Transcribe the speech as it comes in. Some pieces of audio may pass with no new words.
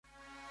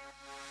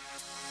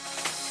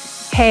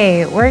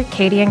Hey, we're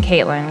Katie and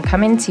Caitlin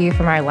coming to you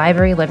from our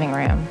library living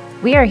room.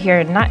 We are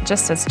here not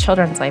just as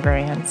children's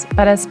librarians,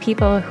 but as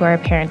people who are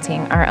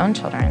parenting our own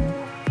children.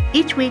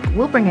 Each week,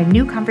 we'll bring a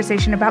new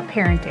conversation about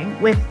parenting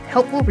with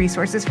helpful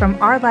resources from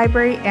our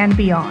library and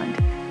beyond.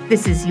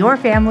 This is your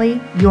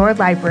family, your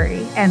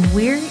library, and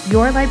we're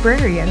your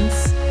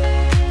librarians.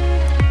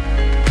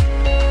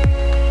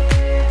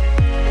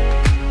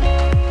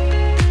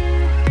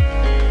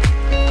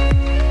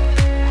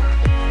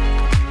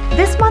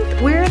 This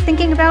month, we're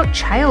thinking about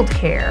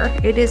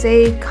childcare. It is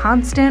a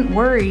constant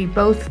worry,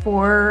 both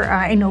for,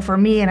 I know for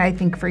me and I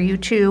think for you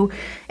too,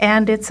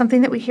 and it's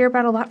something that we hear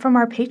about a lot from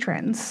our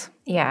patrons.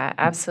 Yeah,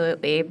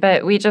 absolutely.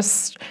 But we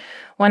just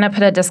want to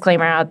put a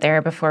disclaimer out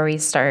there before we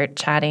start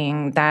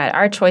chatting that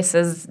our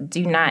choices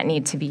do not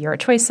need to be your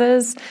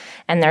choices,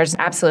 and there's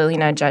absolutely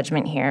no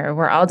judgment here.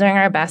 We're all doing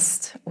our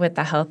best with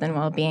the health and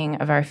well-being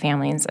of our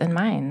families in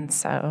mind,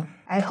 so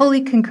I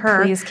wholly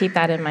concur. Please keep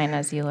that in mind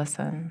as you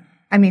listen.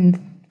 I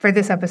mean, for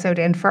this episode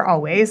and for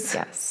always.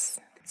 Yes.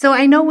 So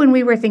I know when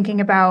we were thinking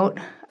about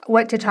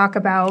what to talk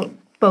about,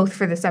 both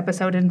for this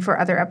episode and for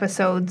other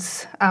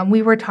episodes,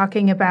 we were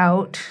talking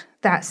about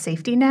that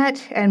safety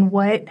net and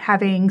what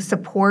having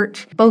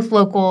support, both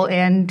local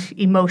and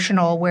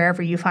emotional,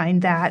 wherever you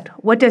find that,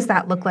 what does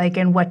that look like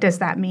and what does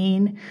that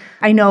mean?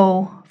 I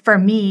know for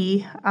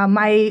me,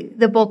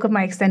 the bulk of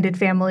my extended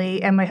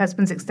family and my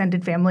husband's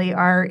extended family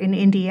are in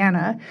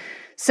Indiana.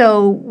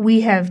 So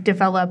we have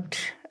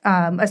developed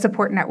a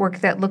support network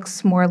that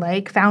looks more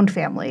like found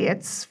family.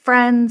 It's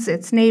friends,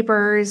 it's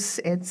neighbors,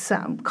 it's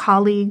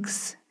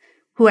colleagues,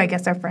 who I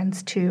guess are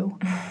friends too.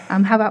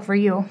 How about for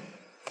you?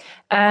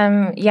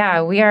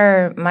 Yeah, we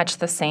are much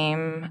the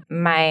same.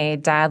 My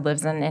dad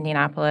lives in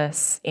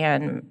Indianapolis,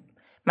 and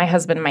my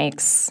husband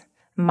Mike's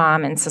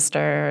mom and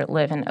sister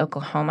live in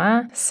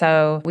Oklahoma.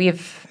 So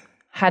we've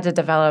had to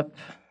develop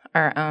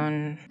our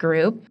own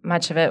group,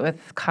 much of it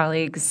with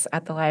colleagues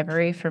at the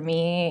library for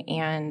me,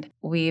 and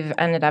we've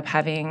ended up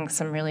having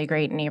some really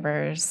great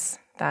neighbors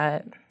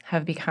that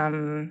have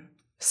become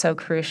so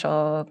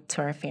crucial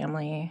to our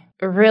family.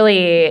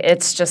 Really,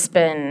 it's just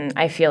been,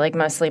 I feel like,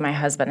 mostly my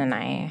husband and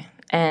I.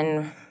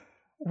 And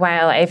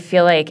while I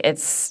feel like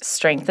it's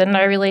strengthened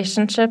our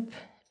relationship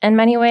in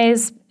many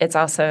ways, it's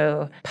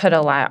also put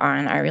a lot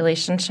on our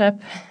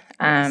relationship,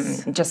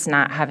 just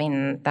not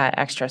having that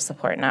extra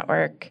support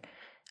network.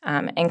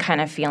 And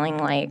kind of feeling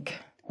like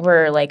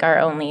we're like our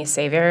only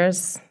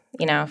saviors,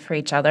 for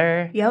each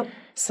other. Yep.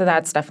 So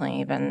that's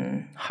definitely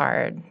been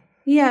hard.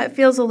 Yeah, it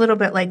feels a little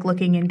bit like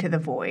looking into the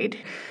void.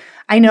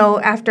 I know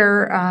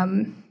after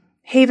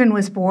Haven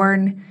was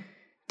born,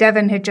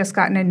 Devin had just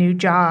gotten a new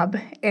job,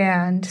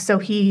 and so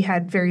he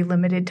had very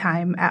limited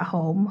time at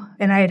home.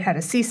 And I had had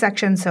a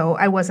C-section, so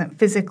I wasn't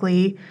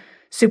physically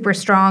super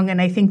strong.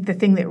 And I think the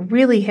thing that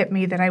really hit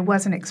me that I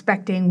wasn't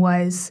expecting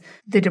was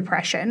the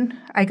depression.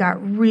 I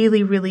got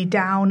really, really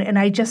down, and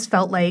I just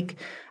felt like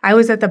I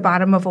was at the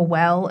bottom of a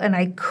well and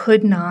I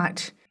could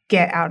not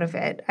get out of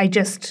it. I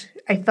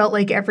felt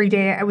like every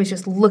day I was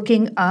just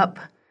looking up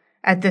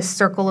at this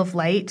circle of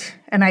light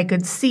and I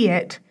could see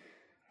it,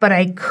 but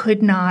I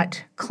could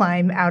not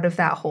climb out of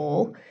that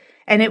hole.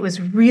 And it was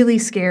really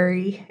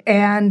scary.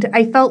 And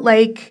I felt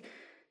like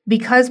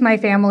because my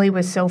family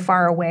was so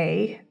far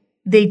away,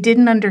 they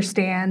didn't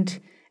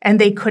understand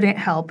and they couldn't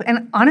help.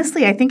 And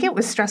honestly, I think it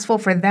was stressful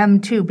for them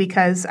too,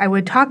 because I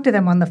would talk to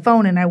them on the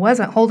phone and I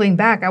wasn't holding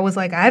back. I was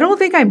like, I don't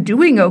think I'm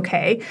doing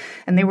okay.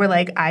 And they were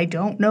like, I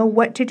don't know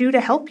what to do to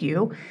help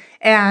you.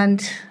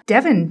 And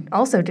Devin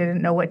also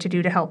didn't know what to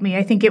do to help me.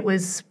 I think it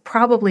was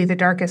probably the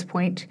darkest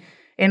point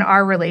in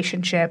our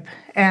relationship.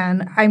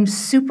 And I'm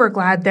super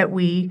glad that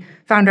we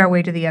found our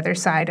way to the other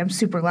side. I'm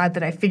super glad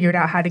that I figured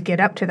out how to get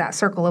up to that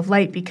circle of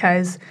light,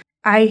 because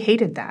I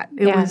hated that.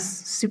 It was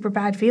super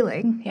bad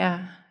feeling.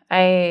 Yeah.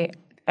 I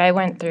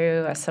went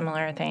through a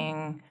similar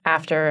thing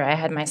after I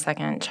had my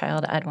second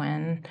child,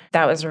 Edwin.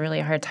 That was a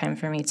really hard time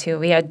for me, too.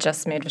 We had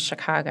just moved to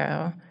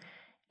Chicago,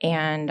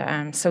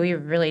 and so we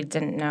really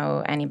didn't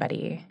know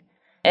anybody.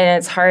 And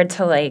it's hard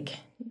to,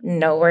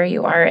 know where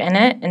you are in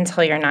it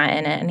until you're not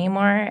in it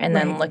anymore, and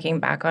then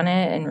looking back on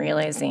it and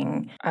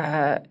realizing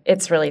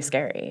it's really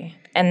scary.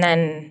 And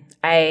then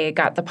I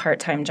got the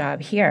part-time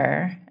job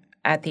here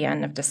at the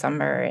end of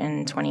December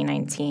in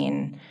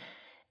 2019.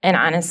 And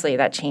honestly,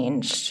 that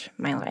changed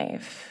my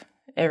life.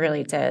 It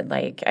really did.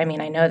 I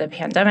know the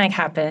pandemic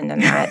happened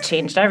and that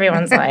changed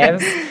everyone's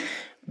lives.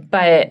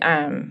 But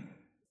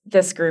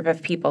this group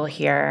of people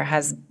here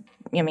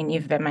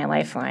you've been my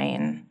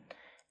lifeline.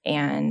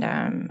 And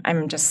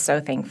I'm just so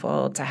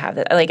thankful to have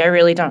it. I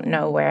really don't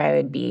know where I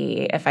would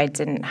be if I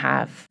didn't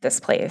have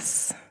this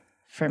place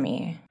for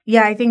me.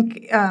 Yeah, I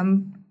think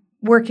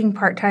working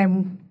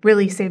part-time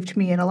really saved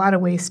me in a lot of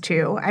ways,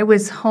 too. I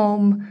was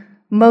home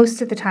most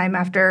of the time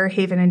after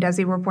Haven and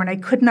Desi were born. I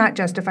could not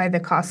justify the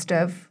cost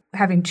of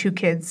having two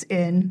kids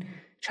in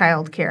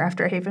childcare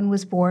after Haven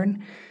was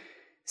born.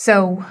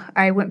 So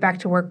I went back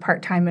to work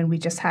part-time, and we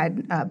just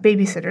had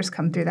babysitters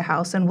come through the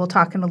house. And we'll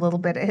talk in a little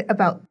bit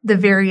about the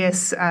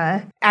various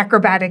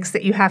acrobatics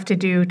that you have to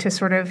do to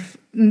sort of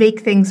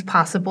make things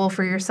possible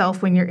for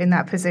yourself when you're in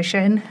that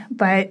position.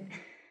 But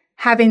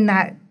having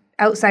that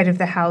outside of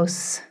the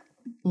house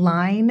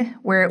line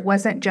where it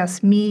wasn't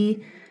just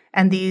me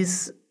and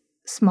these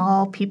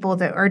small people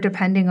that are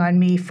depending on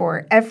me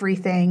for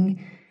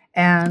everything,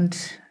 and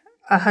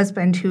a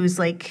husband who's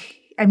like,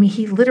 I mean,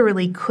 he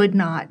literally could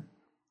not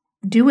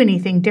do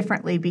anything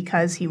differently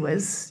because he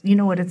was, you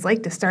know what it's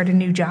like to start a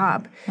new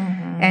job.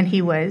 And he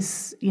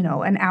was,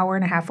 an hour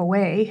and a half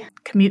away,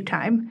 commute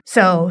time.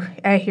 So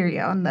I hear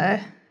you on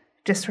the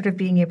just sort of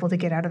being able to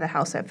get out of the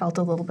house. It felt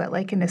a little bit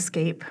like an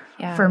escape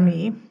for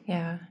me.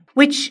 Yeah.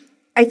 Which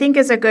I think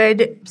is a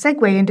good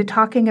segue into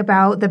talking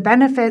about the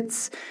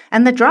benefits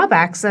and the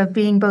drawbacks of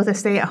being both a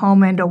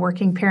stay-at-home and a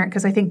working parent,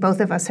 because I think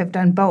both of us have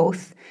done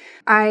both.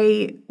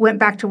 I went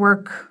back to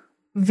work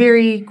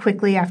very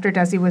quickly after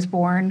Desi was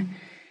born,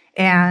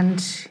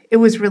 and it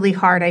was really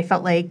hard. I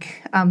felt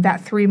like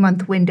that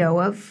 3-month window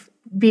of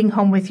being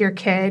home with your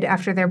kid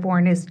after they're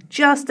born is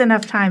just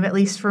enough time, at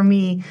least for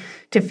me,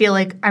 to feel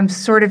like I'm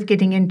sort of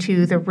getting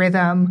into the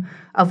rhythm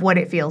of what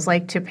it feels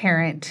like to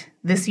parent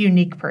this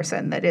unique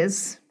person that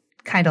is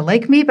kind of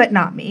like me, but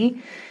not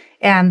me.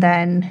 And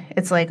then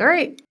it's like, all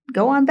right,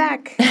 go on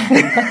back.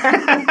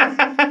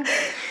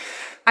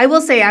 I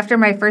will say after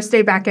my first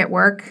day back at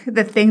work,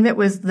 the thing that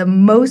was the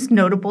most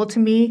notable to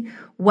me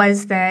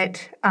was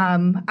that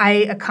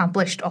I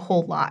accomplished a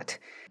whole lot.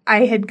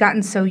 I had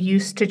gotten so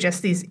used to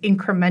just these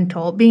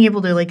incremental, being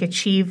able to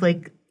achieve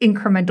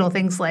incremental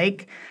things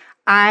like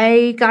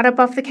I got up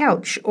off the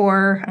couch,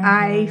 or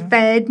I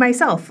fed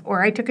myself,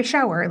 or I took a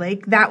shower.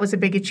 That was a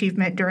big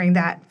achievement during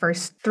that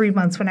first 3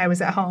 months when I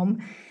was at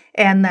home.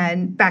 And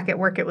then back at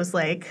work, it was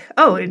like,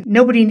 oh,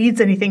 nobody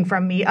needs anything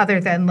from me other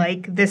than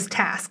this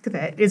task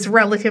that is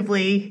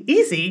relatively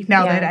easy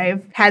now that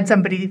I've had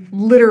somebody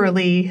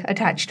literally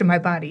attached to my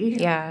body.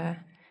 Yeah.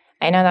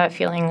 I know that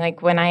feeling.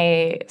 When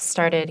I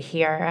started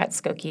here at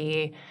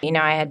Skokie,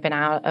 I had been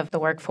out of the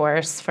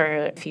workforce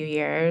for a few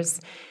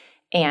years,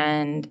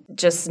 and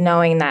just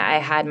knowing that I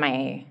had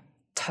my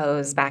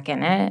toes back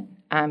in it,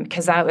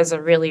 because that was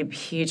a really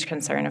huge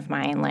concern of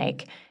mine.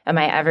 Am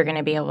I ever going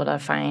to be able to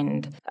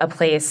find a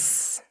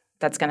place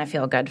that's going to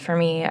feel good for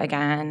me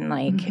again?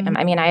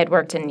 I mean, I had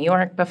worked in New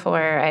York before.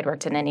 I had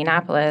worked in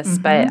Indianapolis,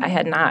 but I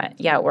had not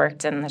yet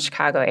worked in the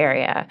Chicago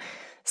area.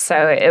 So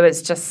it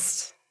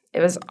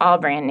was all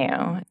brand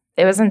new.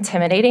 It was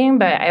intimidating,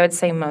 but I would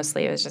say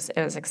mostly it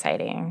was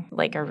exciting,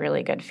 a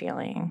really good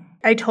feeling.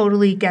 I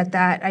totally get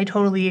that. I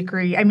totally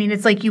agree. I mean,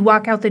 it's like you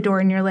walk out the door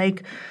and you're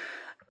like,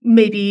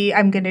 maybe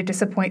I'm going to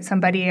disappoint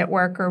somebody at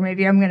work, or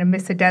maybe I'm going to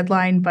miss a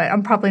deadline, but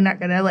I'm probably not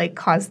going to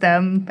cause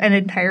them an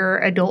entire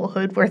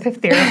adulthood worth of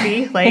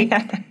therapy.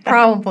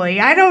 Probably.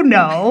 I don't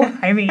know.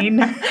 I mean,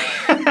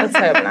 let's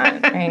hope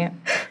not, right?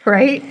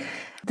 Right?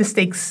 The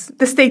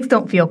stakes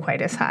don't feel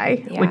quite as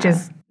high, which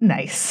is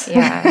nice.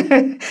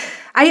 Yeah.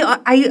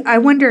 I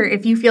wonder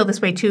if you feel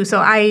this way too. So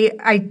I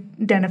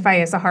identify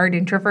as a hard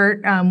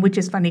introvert, which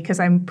is funny because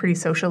I'm pretty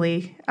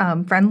socially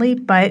friendly,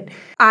 but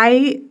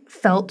I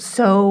felt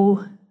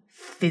so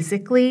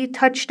physically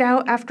touched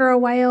out after a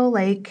while.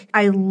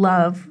 I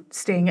love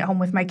staying at home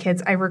with my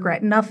kids. I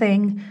regret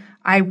nothing.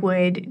 I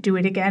would do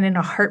it again in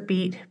a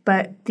heartbeat,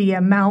 but the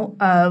amount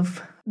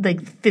of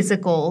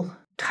physical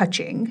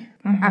touching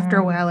after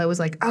a while, I was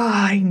like,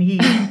 I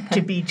need to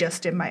be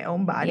just in my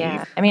own body.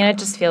 Yeah. I mean, it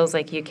just feels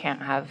like you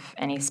can't have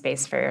any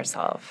space for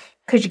yourself.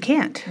 Because you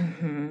can't.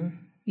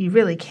 You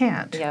really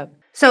can't. Yep.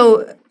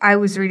 So I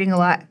was reading a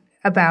lot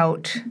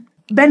about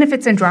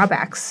benefits and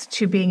drawbacks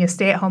to being a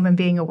stay-at-home and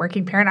being a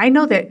working parent. I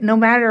know that no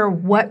matter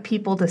what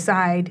people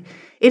decide,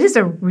 it is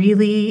a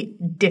really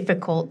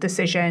difficult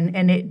decision.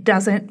 And it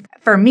doesn't,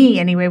 for me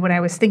anyway, when I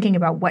was thinking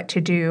about what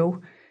to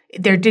do,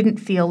 there didn't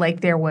feel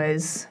like there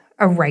was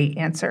a right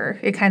answer.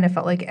 It kind of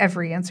felt like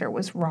every answer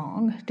was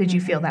wrong. Did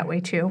you feel that way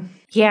too?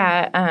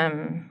 Yeah.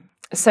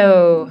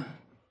 So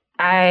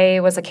I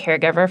was a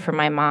caregiver for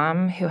my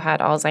mom who had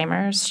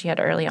Alzheimer's. She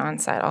had early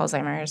onset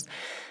Alzheimer's.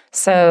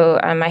 So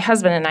my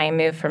husband and I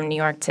moved from New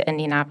York to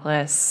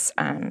Indianapolis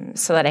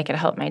so that I could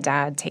help my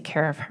dad take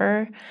care of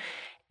her.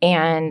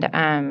 And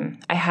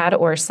I had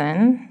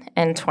Orson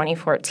in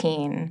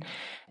 2014.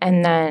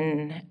 And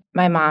then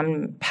my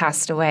mom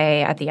passed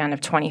away at the end of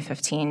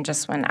 2015,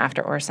 just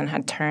after Orson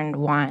had turned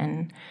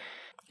 1.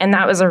 And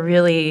that was a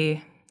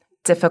really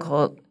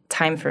difficult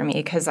time for me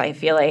because I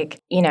feel like,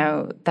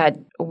 that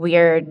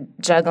weird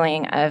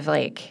juggling of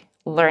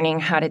learning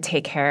how to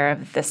take care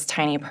of this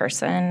tiny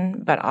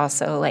person, but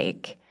also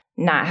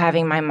not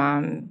having my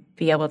mom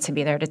be able to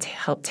be there to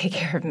help take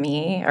care of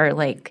me or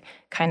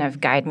kind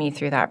of guide me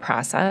through that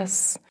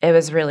process. It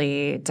was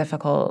really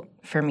difficult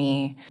for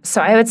me.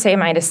 So I would say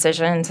my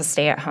decision to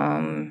stay at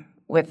home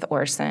with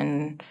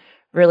Orson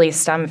really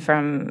stemmed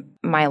from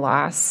my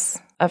loss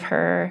of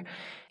her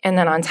And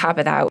then on top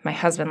of that, my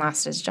husband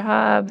lost his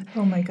job.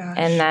 Oh, my gosh.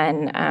 And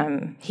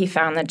then he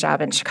found the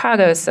job in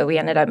Chicago, so we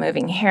ended up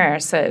moving here.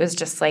 So it was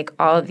just like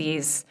all of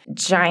these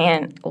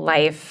giant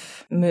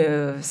life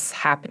moves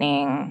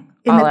happening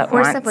in all the at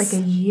course once. of like a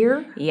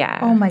year? Yeah.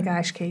 Oh, my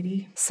gosh,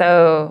 Katie.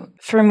 So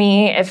for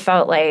me, it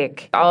felt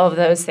like all of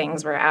those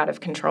things were out of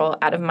control,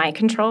 out of my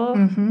control.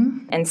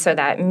 Mm-hmm. And so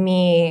that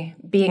me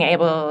being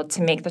able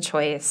to make the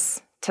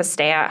choice to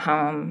stay at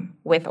home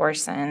with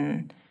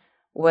Orson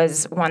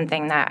was one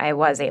thing that I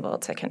was able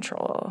to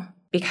control,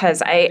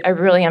 because I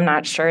really am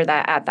not sure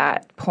that at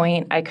that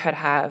point I could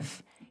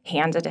have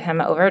handed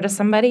him over to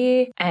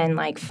somebody and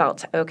like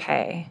felt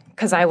okay,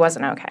 because I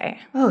wasn't okay.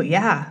 Oh,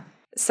 yeah.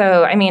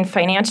 So, I mean,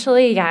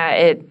 financially, yeah,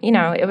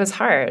 it was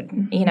hard.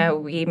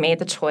 Mm-hmm. We made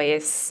the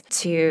choice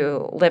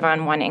to live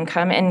on one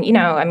income. And,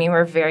 I mean,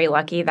 we're very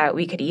lucky that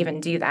we could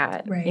even do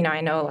that. Right.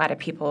 I know a lot of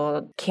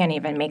people can't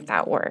even make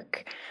that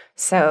work.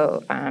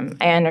 So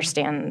I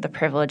understand the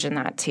privilege in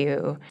that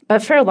too.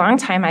 But for a long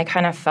time, I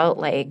kind of felt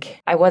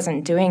like I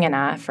wasn't doing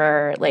enough,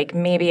 or like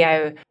maybe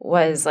I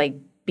was like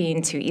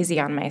being too easy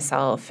on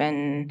myself.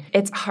 And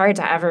it's hard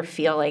to ever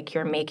feel like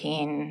you're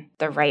making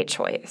the right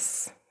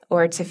choice,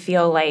 or to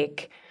feel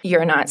like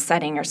you're not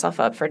setting yourself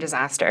up for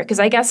disaster. Because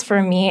I guess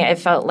for me, it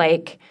felt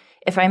like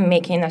if I'm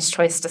making this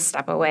choice to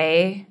step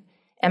away,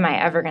 am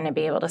I ever going to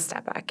be able to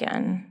step back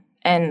in?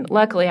 And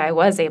luckily, I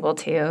was able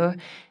to.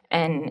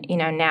 And,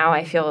 now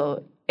I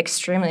feel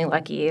extremely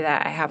lucky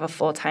that I have a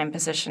full-time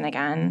position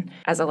again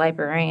as a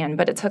librarian.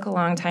 But it took a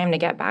long time to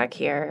get back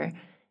here,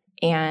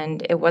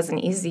 and it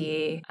wasn't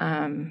easy.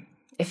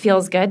 It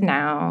feels good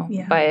now,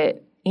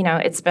 but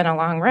it's been a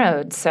long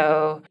road.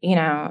 So,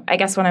 I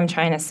guess what I'm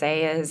trying to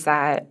say is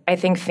that I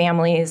think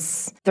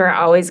families, there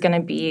are always going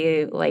to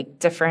be like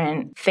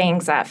different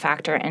things that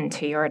factor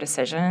into your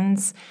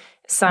decisions,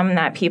 some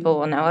that people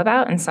will know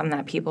about and some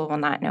that people will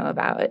not know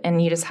about.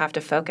 And you just have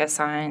to focus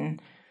on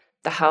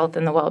the health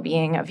and the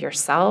well-being of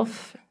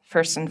yourself,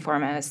 first and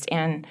foremost,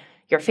 and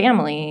your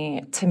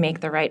family to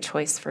make the right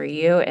choice for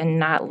you, and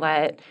not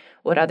let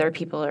what other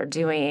people are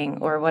doing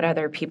or what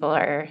other people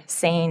are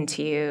saying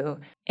to you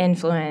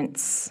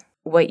influence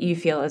what you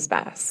feel is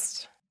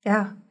best.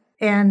 Yeah.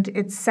 And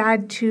it's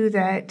sad, too,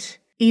 that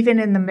even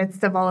in the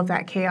midst of all of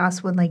that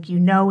chaos, when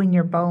in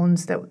your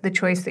bones that the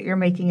choice that you're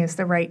making is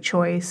the right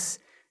choice,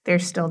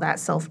 there's still that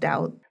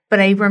self-doubt. But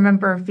I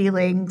remember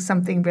feeling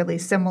something really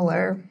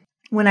similar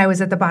when I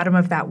was at the bottom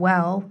of that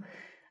well.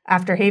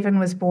 After Haven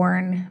was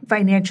born,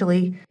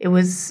 financially, it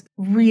was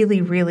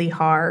really, really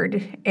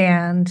hard.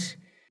 And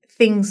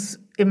things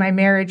in my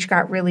marriage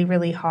got really,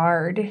 really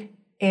hard.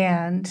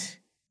 And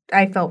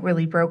I felt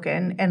really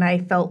broken. And I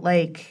felt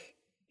like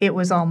it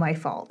was all my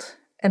fault.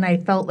 And I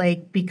felt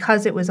like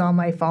because it was all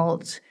my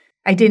fault,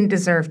 I didn't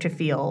deserve to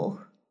feel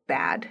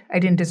bad. I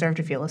didn't deserve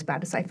to feel as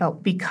bad as I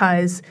felt,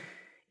 because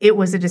it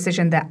was a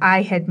decision that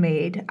I had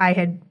made. I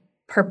had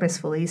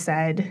purposefully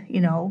said,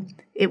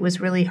 it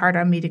was really hard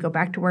on me to go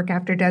back to work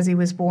after Desi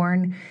was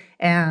born.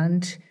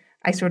 And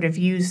I sort of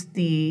used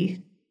the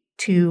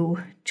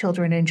 2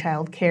 children in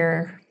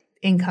childcare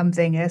income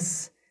thing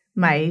as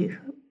my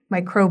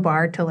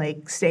crowbar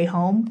to stay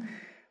home.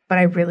 But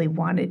I really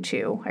wanted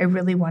to. I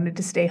really wanted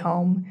to stay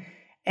home.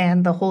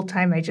 And the whole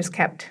time I just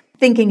kept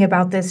thinking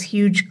about this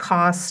huge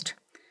cost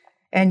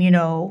and,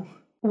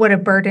 what a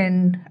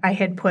burden I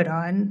had put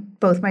on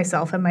both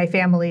myself and my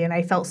family. And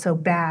I felt so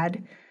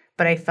bad.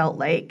 But I felt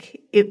like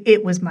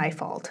it was my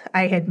fault.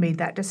 I had made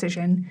that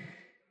decision.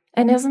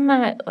 And isn't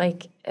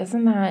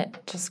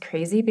that just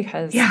crazy?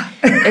 Because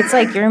it's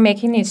like you're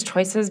making these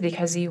choices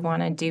because you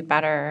want to do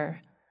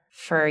better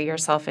for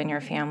yourself and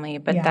your family,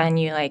 but then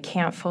you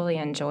can't fully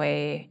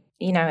enjoy,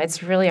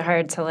 it's really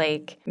hard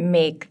to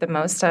make the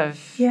most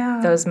of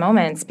those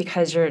moments,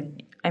 because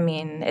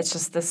it's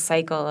just this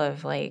cycle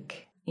of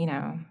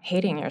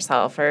hating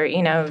yourself, or,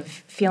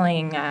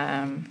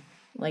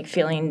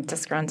 feeling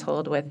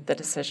disgruntled with the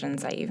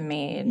decisions that you've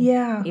made.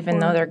 Yeah. Even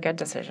though they're good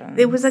decisions.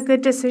 It was a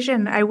good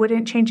decision. I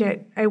wouldn't change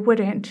it. I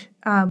wouldn't.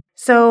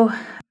 So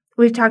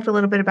we've talked a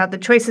little bit about the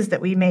choices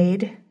that we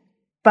made,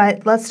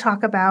 but let's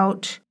talk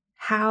about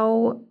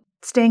how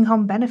staying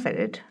home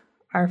benefited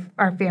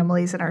our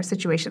families and our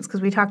situations,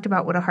 because we talked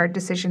about what a hard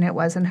decision it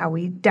was and how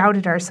we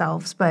doubted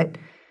ourselves, but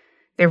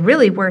there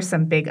really were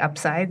some big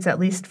upsides, at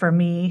least for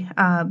me.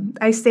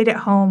 I stayed at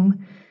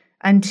home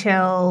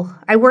until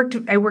I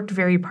worked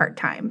very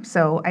part-time.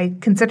 So I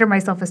consider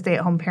myself a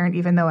stay-at-home parent,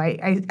 even though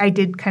I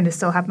did kind of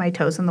still have my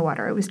toes in the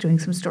water. I was doing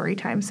some story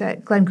times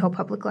at Glencoe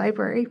Public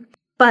Library.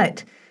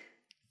 But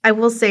I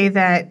will say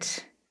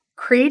that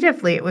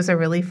creatively, it was a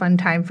really fun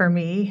time for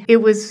me. It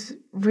was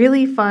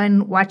really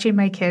fun watching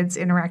my kids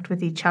interact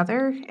with each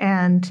other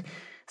and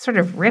sort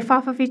of riff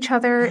off of each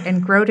other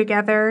and grow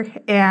together.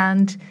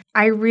 And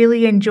I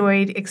really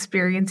enjoyed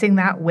experiencing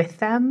that with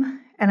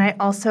them. And I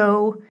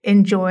also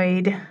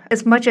enjoyed,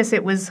 as much as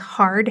it was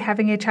hard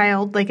having a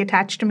child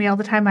attached to me all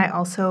the time, I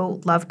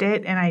also loved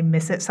it, and I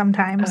miss it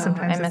sometimes. Oh,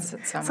 sometimes I miss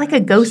it so much. It's like a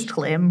ghost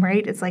limb,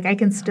 right? It's like I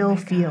can still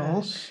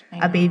feel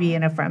a baby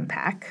in a front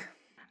pack.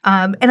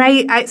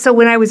 So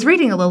when I was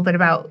reading a little bit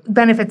about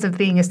benefits of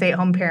being a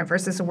stay-at-home parent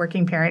versus a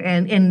working parent,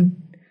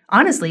 and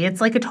honestly, it's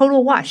like a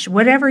total wash.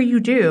 Whatever you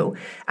do,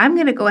 I'm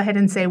going to go ahead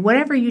and say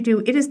whatever you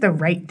do, it is the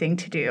right thing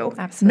to do.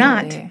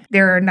 Absolutely. Not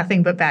there are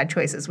nothing but bad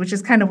choices, which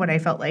is kind of what I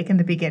felt like in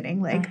the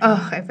beginning. Like,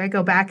 if I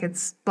go back,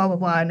 it's blah, blah,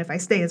 blah, and if I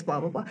stay, it's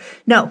blah, blah, blah.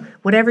 No,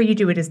 whatever you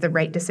do, it is the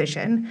right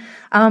decision.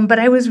 But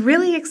I was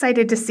really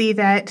excited to see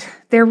that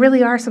there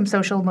really are some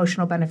social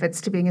emotional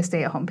benefits to being a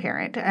stay-at-home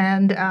parent.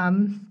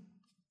 And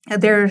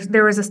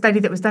there was a study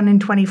that was done in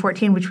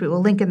 2014, which we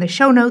will link in the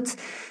show notes,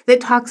 that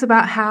talks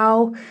about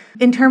how,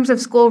 in terms of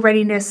school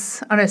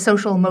readiness on a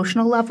social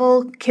emotional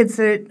level, kids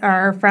that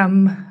are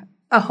from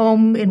a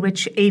home in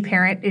which a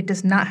parent, it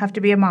does not have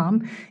to be a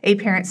mom, a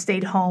parent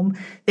stayed home,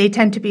 they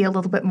tend to be a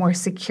little bit more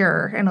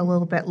secure and a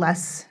little bit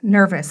less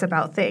nervous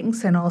about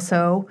things, and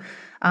also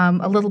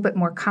a little bit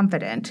more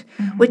confident,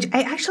 which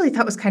I actually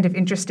thought was kind of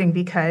interesting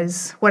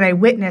because what I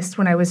witnessed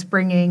when I was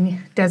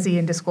bringing Desi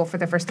into school for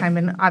the first time,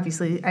 and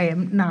obviously I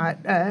am not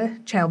a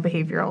child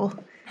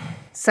behavioral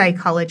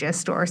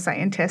psychologist or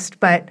scientist,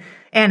 but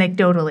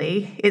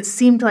anecdotally, it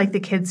seemed like the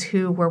kids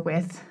who were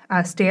with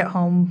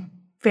stay-at-home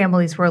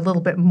families were a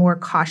little bit more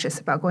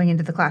cautious about going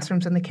into the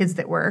classrooms, and the kids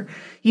that were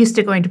used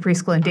to going to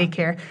preschool and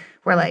daycare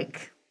were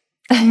like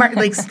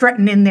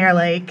strutting in there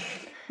like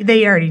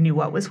they already knew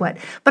what was what.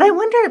 But I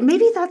wonder,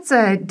 maybe that's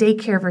a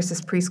daycare versus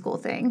preschool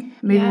thing.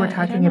 Maybe we're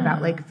talking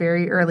about like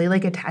very early,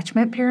 like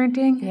attachment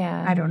parenting.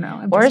 Yeah. I don't know.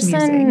 I'm Orson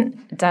just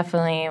musing.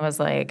 definitely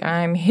was like,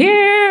 I'm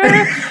here.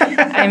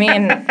 I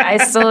mean, I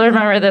still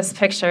remember this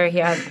picture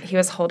he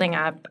was holding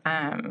up.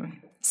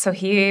 So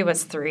he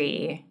was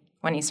 3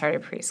 when he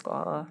started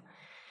preschool.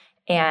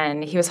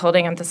 And he was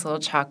holding up this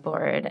little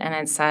chalkboard, and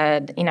it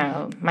said,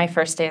 my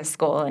first day of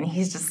school. And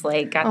he's just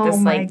like got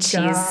this like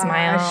cheese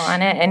smile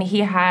on it. And he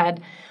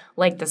had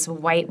like this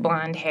white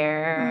blonde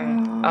hair.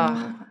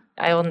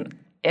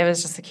 It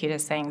was just the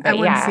cutest thing. But I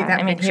want to see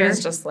that picture. He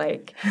was just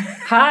like,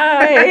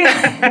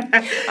 hi,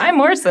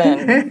 I'm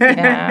Orson.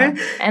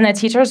 And the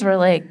teachers were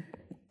like,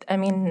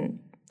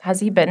 has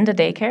he been to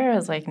daycare? I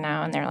was like,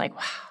 no. And they're like,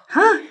 wow.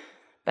 Huh?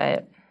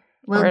 But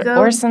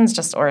Orson's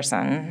just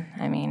Orson.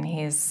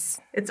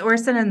 It's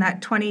Orson in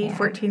that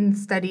 2014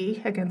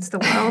 study against the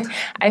world.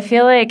 I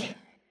feel like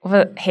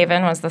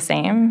Haven was the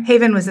same.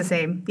 Haven was the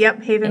same.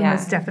 Yep, Haven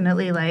was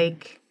definitely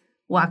like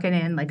walking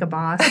in like a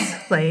boss.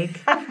 Like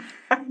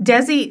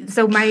Desi,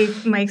 so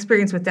my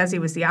experience with Desi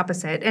was the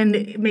opposite.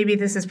 And maybe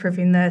this is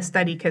proving the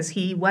study because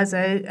he was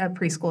a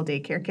preschool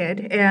daycare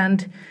kid.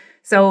 And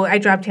so I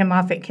dropped him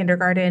off at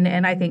kindergarten,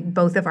 and I think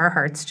both of our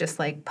hearts just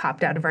like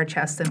popped out of our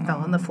chest and fell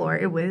on the floor.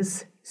 It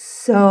was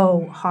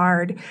so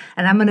hard.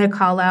 And I'm going to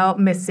call out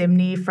Miss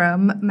Zimney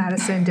from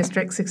Madison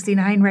District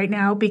 69 right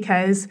now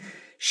because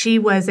she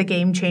was a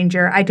game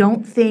changer. I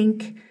don't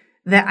think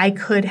that I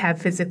could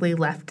have physically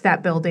left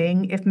that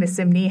building if Miss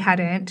Zimney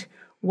hadn't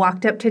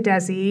walked up to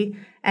Desi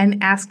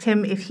and asked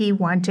him if he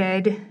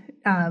wanted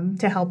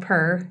to help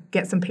her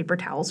get some paper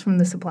towels from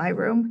the supply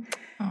room.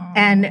 Aww.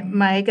 And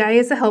my guy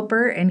is a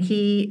helper, and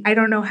I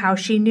don't know how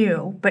she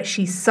knew, but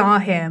she saw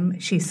him.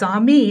 She saw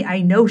me.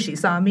 I know she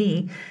saw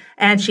me.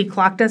 And she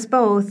clocked us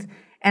both,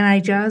 and I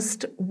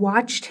just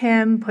watched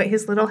him put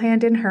his little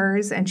hand in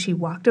hers, and she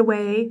walked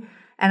away,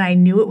 and I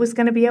knew it was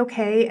going to be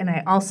okay, and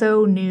I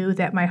also knew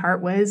that my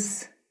heart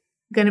was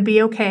going to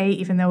be okay,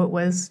 even though it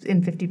was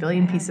in 50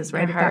 billion pieces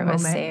right at that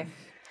moment. Safe.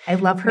 I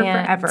love her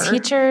forever.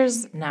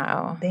 Teachers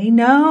know. They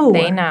know.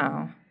 They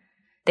know.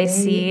 They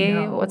see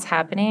what's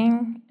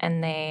happening,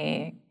 and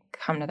they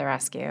come to the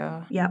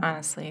rescue,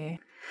 honestly.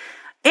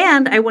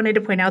 And I wanted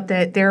to point out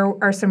that there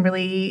are some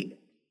really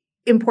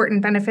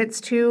important benefits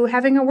to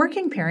having a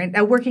working parent,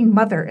 a working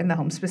mother in the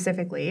home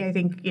specifically. I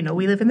think,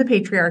 we live in the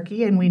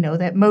patriarchy, and we know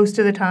that most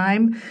of the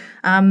time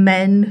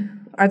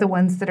men are the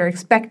ones that are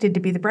expected to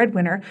be the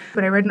breadwinner.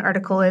 But I read an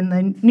article in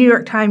the New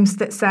York Times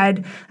that said,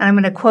 and I'm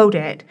going to quote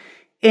it,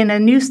 in a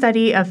new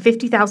study of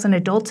 50,000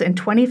 adults in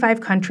 25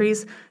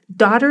 countries,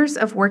 daughters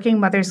of working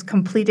mothers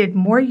completed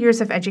more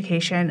years of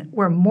education,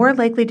 were more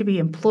likely to be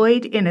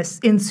employed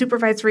in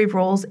supervisory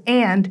roles,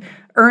 and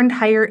earned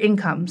higher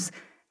incomes.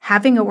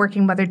 Having a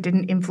working mother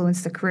didn't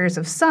influence the careers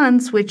of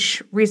sons,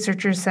 which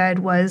researchers said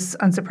was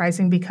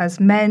unsurprising because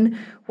men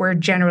were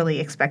generally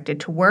expected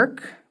to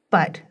work,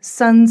 but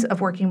sons of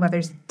working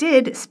mothers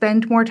did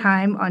spend more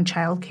time on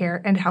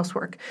childcare and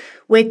housework,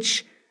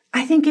 which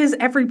I think is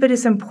every bit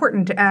as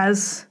important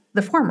as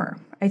the former.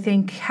 I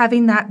think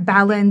having that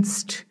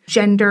balanced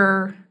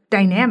gender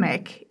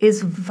dynamic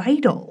is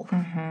vital.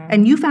 Mm-hmm.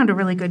 And you found a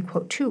really good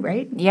quote too,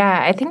 right?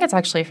 Yeah, I think it's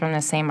actually from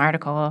the same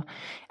article.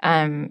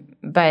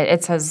 But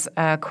it says,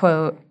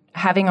 quote,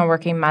 having a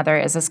working mother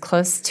is as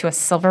close to a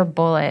silver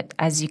bullet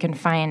as you can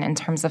find in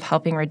terms of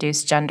helping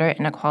reduce gender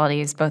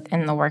inequalities both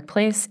in the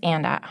workplace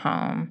and at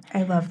home.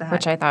 I love that.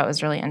 Which I thought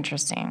was really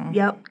interesting.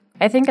 Yep.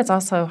 I think it's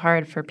also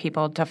hard for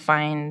people to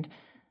find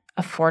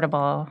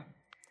affordable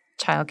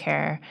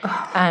childcare.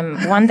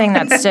 Oh. One thing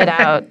that stood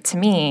out to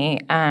me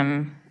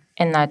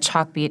in the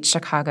Chalk Beach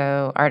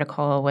Chicago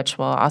article, which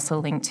we'll also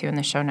link to in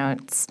the show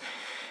notes,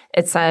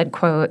 It said,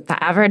 quote,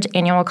 "The average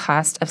annual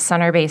cost of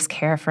center-based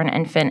care for an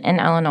infant in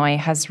Illinois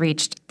has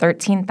reached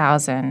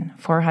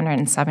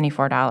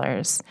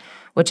 $13,474,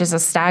 which is a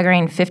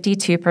staggering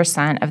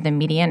 52% of the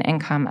median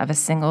income of a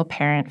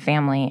single-parent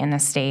family in the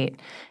state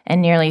and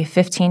nearly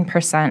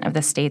 15% of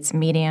the state's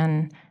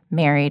median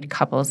married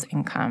couple's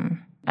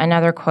income."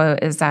 Another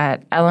quote is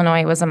that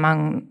Illinois was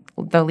among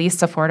the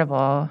least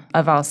affordable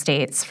of all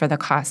states for the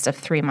cost of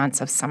 3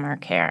 months of summer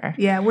care.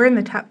 Yeah, we're in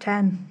the top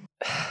 10.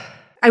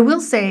 I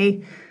will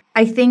say,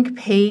 I think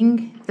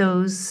paying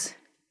those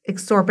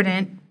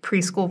exorbitant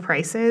preschool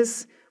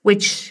prices,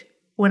 which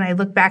when I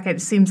look back, it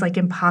seems like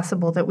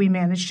impossible that we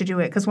managed to do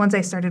it. Because once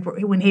I started,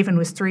 when Haven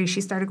was 3, she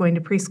started going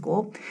to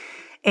preschool.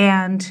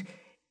 And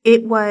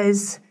it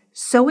was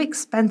so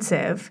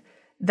expensive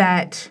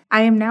that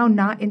I am now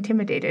not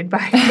intimidated by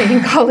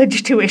paying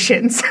college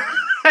tuitions.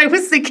 I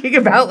was thinking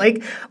about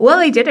well,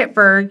 I did it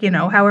for,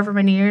 however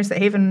many years that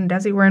Haven and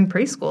Desi were in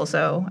preschool,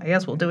 so I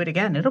guess we'll do it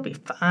again. It'll be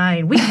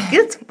fine.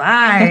 It's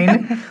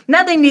fine.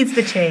 Nothing needs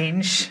to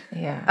change.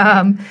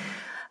 Yeah.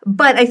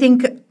 But I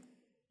think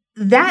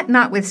that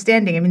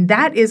notwithstanding, I mean,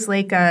 that is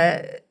like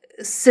a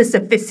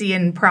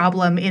Sisyphusian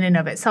problem in and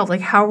of itself.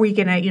 How are we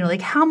going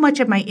to, how much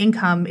of my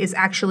income is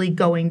actually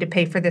going to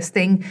pay for this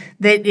thing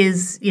that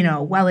is,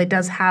 while it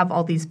does have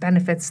all these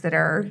benefits that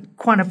are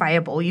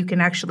quantifiable, you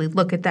can actually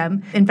look at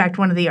them. In fact,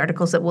 one of the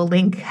articles that we'll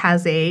link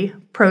has a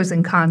pros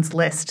and cons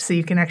list, so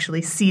you can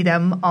actually see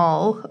them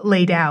all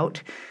laid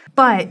out.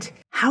 But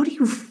how do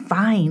you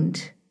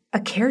find a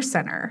care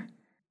center?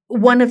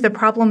 One of the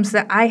problems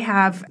that I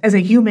have as a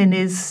human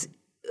is,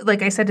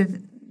 like I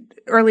said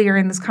earlier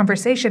in this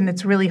conversation,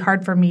 it's really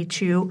hard for me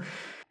to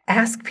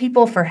ask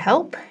people for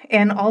help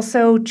and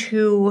also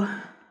to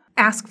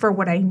ask for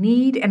what I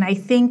need. And I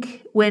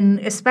think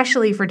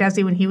especially for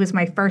Desi, when he was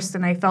my first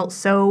and I felt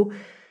so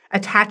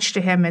attached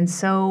to him and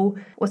so,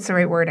 what's the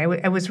right word?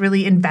 I was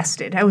really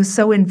invested. I was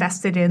so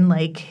invested in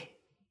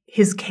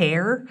his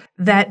care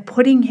that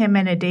putting him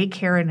in a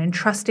daycare and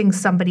entrusting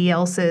somebody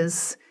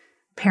else's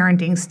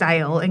parenting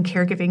style and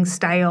caregiving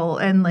style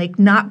and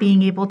not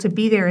being able to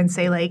be there and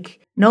say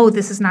no,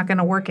 this is not going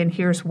to work and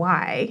here's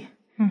why.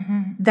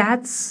 Mm-hmm.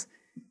 That's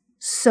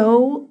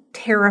so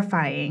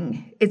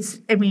terrifying.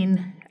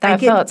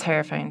 That felt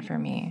terrifying for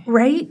me.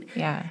 Right?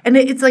 Yeah. And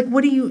it's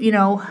what do you,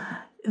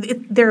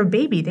 they're a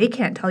baby. They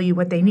can't tell you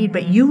what they need,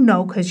 but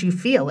because you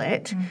feel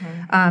it.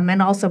 Mm-hmm.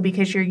 And also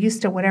because you're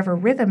used to whatever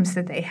rhythms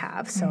that they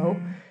have. So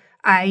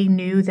I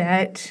knew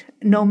that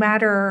no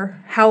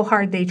matter how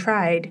hard they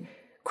tried,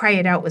 cry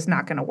it out was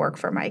not going to work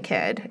for my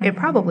kid. Mm-hmm. It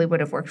probably would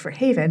have worked for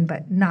Haven,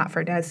 but not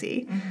for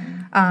Desi.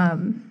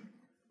 Mm-hmm.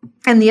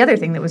 And the other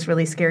thing that was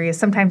really scary is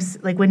sometimes,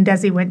 when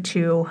Desi went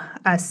to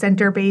a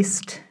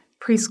center-based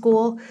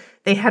preschool,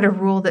 they had a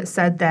rule that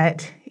said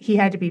that he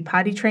had to be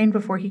potty trained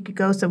before he could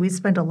go. So we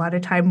spent a lot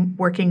of time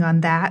working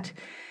on that.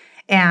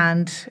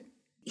 And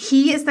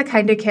he is the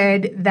kind of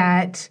kid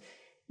that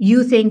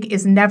you think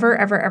is never,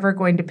 ever, ever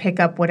going to pick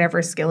up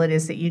whatever skill it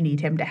is that you need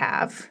him to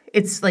have.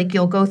 It's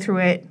you'll go through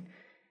it,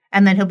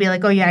 and then he'll be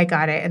like, oh, yeah, I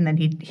got it. And then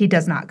he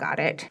does not got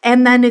it.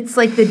 And then it's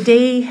the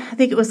day, I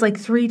think it was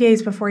 3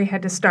 days before he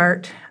had to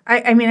start.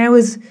 I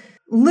was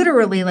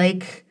literally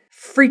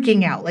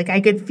freaking out. I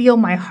could feel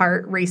my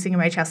heart racing in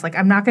my chest.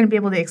 I'm not going to be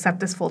able to accept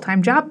this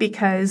full-time job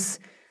because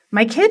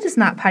my kid is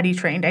not potty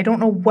trained. I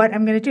don't know what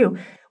I'm going to do.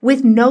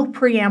 With no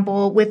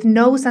preamble, with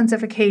no sense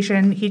of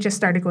occasion, he just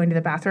started going to the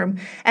bathroom.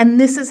 And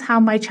this is how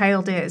my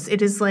child is.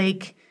 It is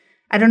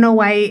I don't know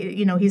why,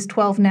 he's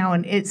 12 now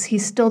and he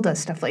still does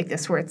stuff like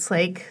this where it's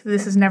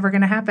this is never going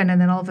to happen. And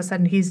then all of a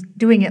sudden he's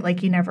doing it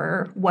he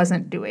never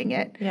wasn't doing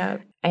it. Yeah.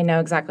 I know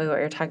exactly what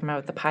you're talking about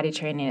with the potty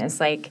training. It's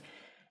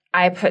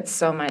I put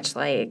so much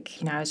I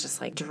was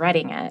just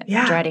dreading it.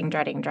 Yeah. Dreading.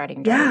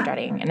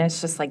 And it's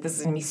just this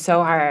is going to be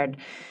so hard.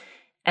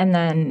 And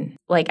then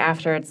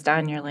after it's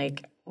done, you're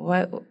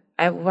what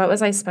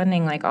was I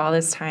spending all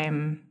this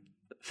time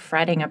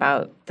fretting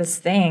about this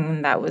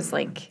thing that was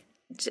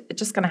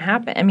just going to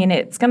happen. I mean,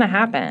 it's going to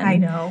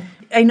happen.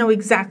 I know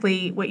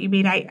exactly what you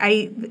mean.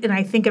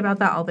 I think about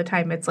that all the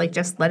time. It's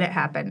just let it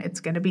happen. It's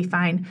going to be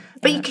fine.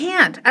 But you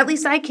can't. At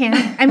least I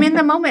can't. I'm in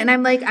the moment and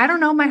I'm I don't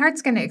know. My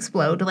heart's going to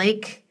explode.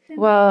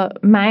 Well,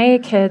 my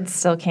kids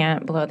still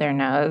can't blow their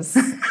nose.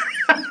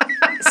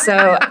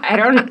 So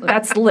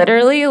that's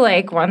literally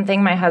one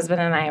thing my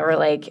husband and I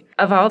were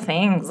of all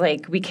things,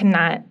 we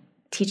cannot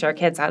teach our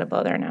kids how to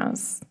blow their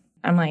nose.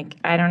 I'm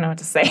I don't know what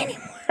to say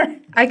anymore.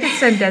 I could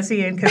send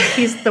Desi in because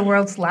he's the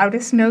world's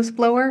loudest nose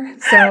blower.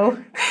 So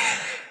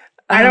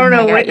I don't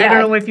know what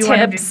if you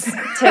want to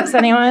tips,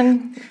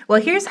 anyone?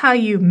 Well, here's how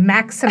you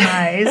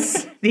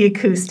maximize the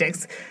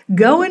acoustics.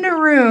 Go in a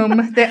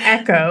room that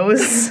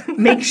echoes.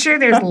 Make sure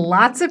there's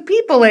lots of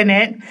people in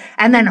it,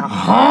 and then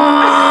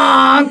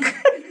honk.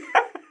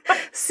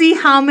 See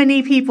how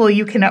many people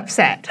you can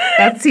upset.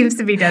 That seems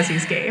to be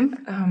Desi's game.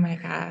 Oh my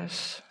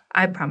gosh.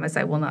 I promise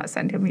I will not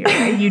send him your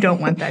way. You don't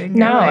want that in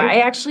your life. No,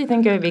 I actually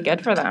think it would be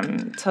good for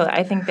them.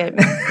 I think that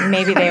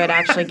maybe they would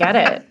actually get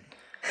it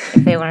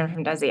if they learn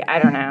from Desi. I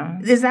don't know.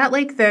 Is that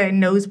the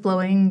nose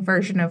blowing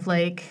version of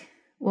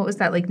what was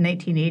that, like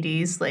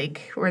 1980s,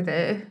 like where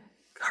the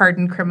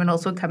hardened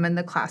criminals would come in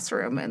the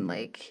classroom and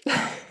like,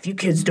 if you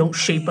kids don't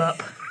shape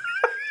up.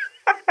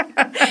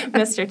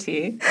 Mr.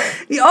 T.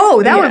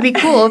 Oh, that would be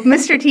cool if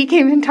Mr. T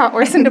came and taught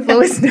Orson to blow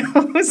his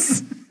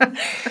nose.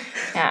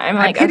 Yeah, I'm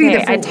like,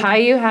 okay, I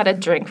taught you how to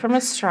drink from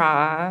a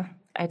straw.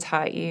 I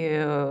taught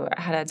you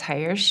how to tie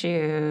your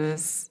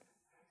shoes,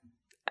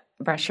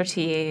 brush your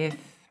teeth,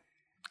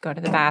 go to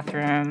the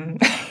bathroom.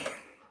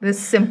 This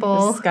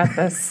simple. Just got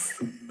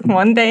this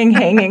one thing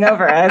hanging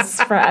over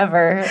us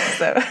forever.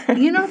 So.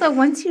 You know that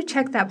once you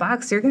check that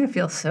box, you're going to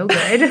feel so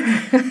good.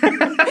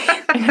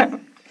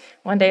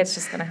 One day it's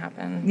just going to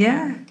happen.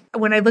 Yeah.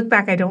 When I look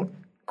back, I don't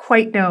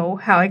quite know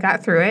how I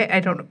got through it. I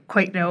don't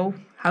quite know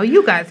how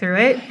you got through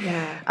it.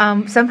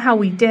 Yeah. Somehow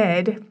we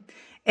did.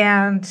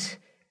 And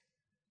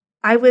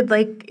I would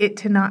like it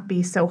to not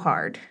be so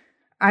hard.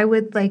 I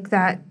would like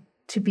that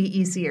to be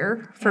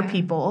easier for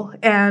people.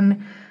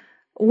 And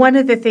one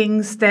of the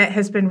things that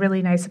has been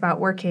really nice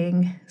about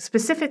working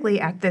specifically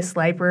at this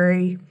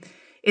library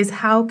is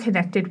how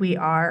connected we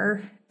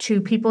are to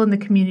people in the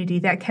community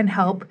that can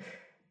help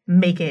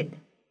make it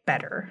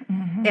better.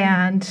 Mm-hmm.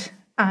 And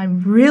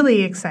I'm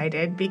really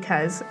excited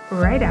because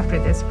right after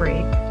this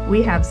break,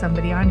 we have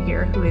somebody on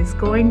here who is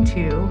going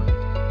to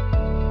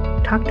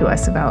talk to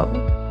us about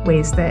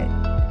ways that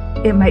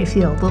it might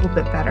feel a little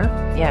bit better.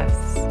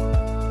 Yes.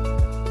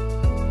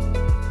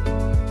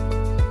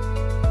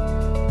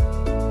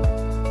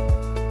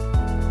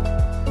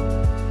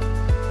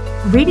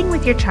 Reading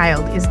with your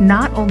child is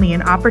not only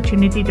an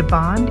opportunity to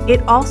bond, it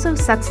also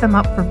sets them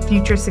up for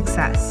future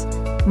success.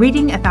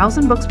 Reading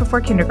 1,000 books before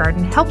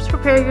kindergarten helps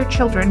prepare your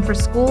children for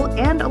school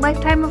and a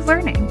lifetime of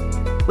learning.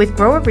 With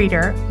Grow a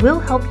Reader, we'll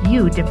help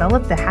you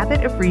develop the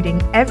habit of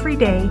reading every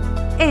day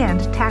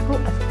and tackle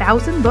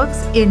 1,000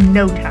 books in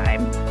no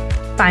time.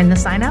 Find the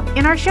sign up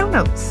in our show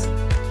notes.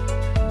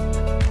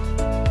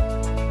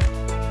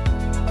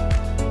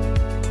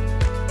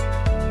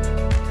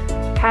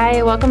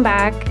 Hi, welcome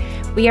back.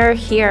 We are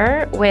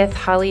here with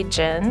Holly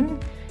Jin,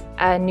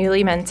 a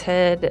newly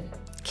minted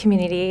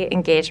community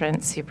engagement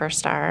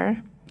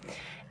superstar,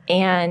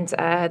 and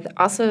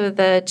also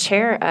the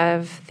chair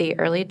of the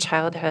Early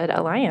Childhood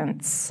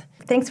Alliance.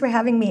 Thanks for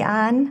having me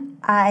on.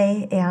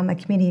 I am a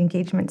community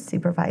engagement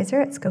supervisor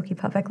at Skokie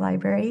Public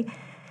Library.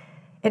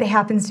 It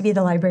happens to be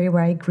the library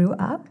where I grew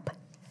up,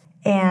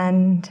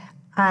 and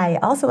I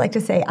also like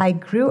to say I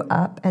grew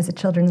up as a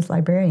children's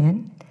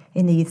librarian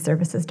in the Youth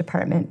Services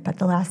Department, but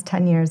the last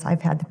 10 years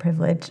I've had the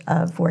privilege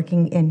of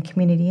working in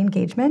community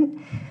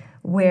engagement,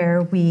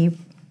 where we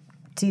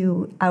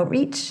do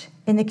outreach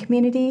in the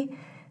community,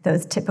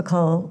 those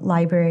typical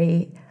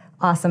library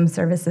awesome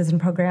services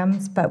and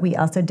programs, but we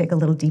also dig a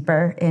little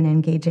deeper in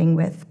engaging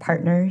with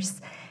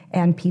partners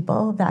and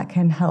people that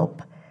can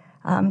help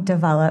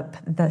develop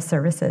the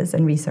services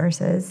and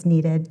resources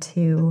needed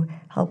to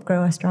help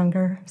grow a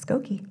stronger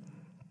Skokie.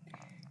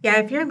 Yeah,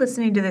 if you're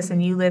listening to this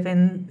and you live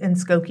in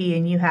Skokie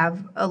and you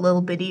have a little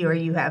bitty or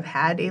you have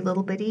had a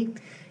little bitty,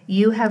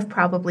 you have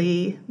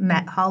probably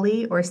met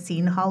Holly or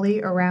seen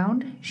Holly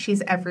around.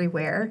 She's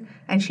everywhere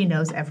and she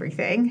knows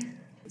everything.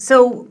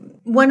 So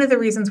one of the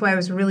reasons why I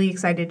was really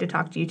excited to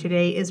talk to you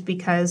today is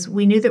because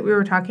we knew that we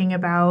were talking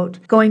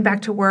about going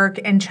back to work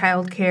and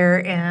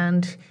childcare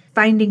and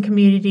finding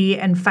community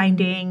and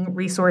finding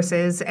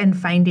resources and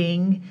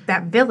finding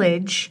that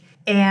village.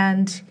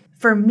 And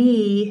for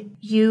me,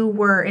 you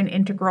were an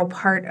integral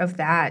part of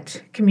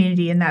that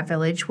community in that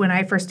village when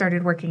I first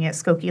started working at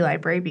Skokie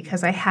Library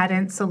because I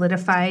hadn't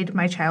solidified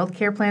my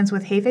childcare plans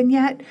with Haven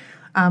yet.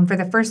 For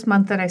the first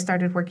month that I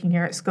started working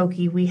here at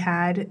Skokie, we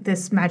had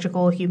this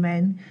magical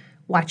human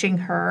watching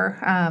her,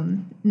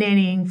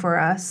 nannying for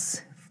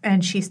us,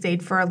 and she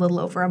stayed for a little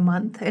over a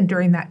month. And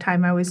during that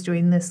time, I was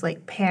doing this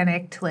like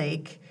panicked,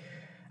 like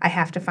I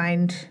have to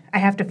find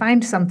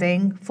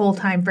something full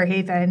time for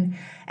Haven,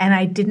 and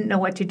I didn't know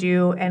what to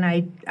do. And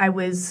I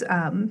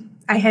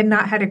had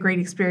not had a great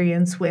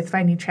experience with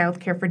finding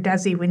childcare for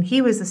Desi when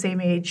he was the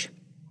same age.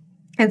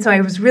 And so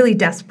I was really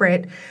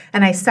desperate,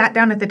 and I sat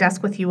down at the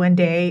desk with you one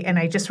day, and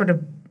I just sort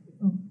of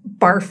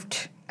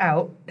barfed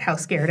out how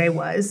scared I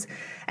was.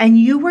 And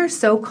you were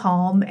so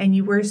calm, and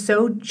you were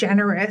so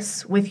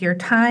generous with your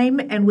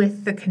time and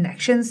with the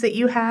connections that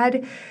you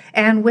had,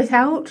 and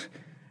without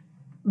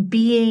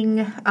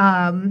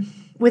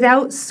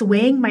without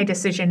swaying my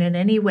decision in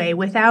any way,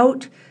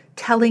 without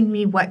telling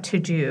me what to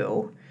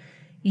do.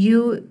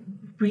 You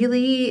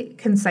really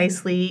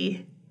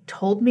concisely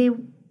told me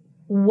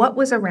what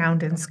was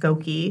around in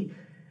Skokie.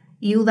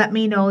 You let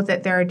me know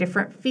that there are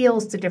different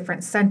feels to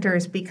different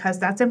centers because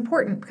that's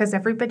important because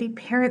everybody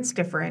parents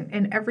different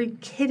and every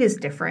kid is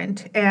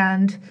different.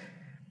 And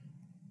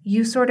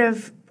you sort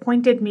of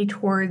pointed me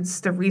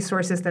towards the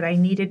resources that I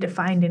needed to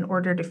find in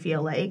order to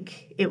feel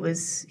like it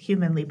was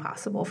humanly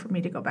possible for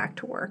me to go back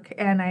to work.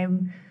 And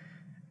I'm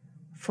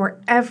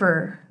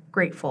forever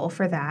grateful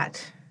for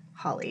that,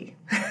 Holly.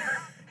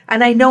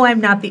 And I know I'm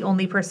not the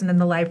only person in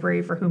the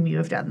library for whom you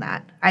have done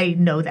that. I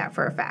know that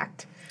for a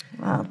fact.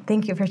 Well,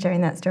 thank you for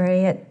sharing that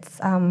story. It's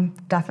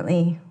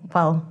definitely,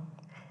 well,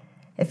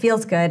 it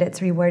feels good.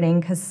 It's rewarding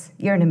because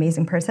you're an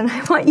amazing person.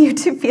 I want you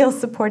to feel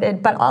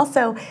supported. But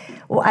also,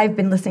 well, I've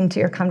been listening to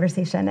your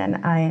conversation, and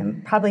I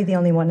am probably the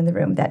only one in the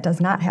room that does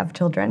not have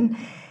children.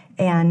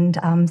 And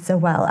so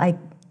while I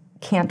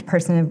can't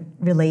personally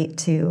relate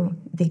to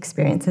the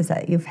experiences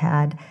that you've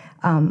had,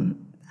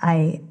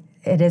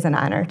 it is an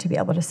honor to be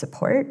able to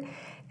support.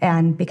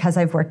 And because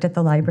I've worked at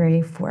the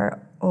library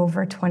for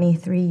over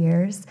 23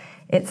 years,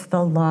 it's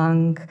the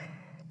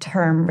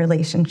long-term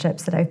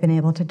relationships that I've been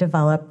able to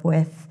develop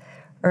with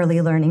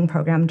early learning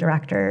program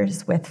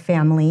directors, with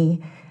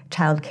family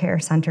childcare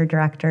center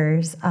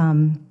directors,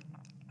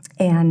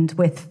 and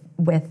with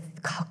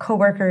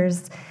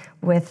coworkers,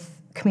 with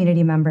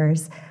community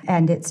members.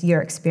 And it's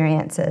your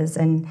experiences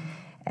and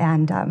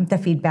the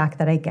feedback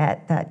that I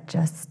get that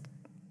just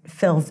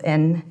fills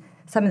in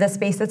some of the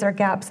spaces or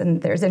gaps.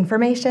 And there's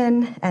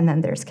information, and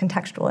then there's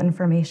contextual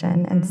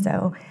information. And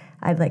so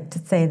I'd like to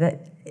say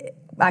that,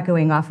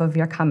 echoing off of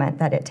your comment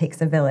that it takes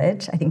a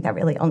village, I think that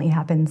really only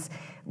happens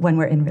when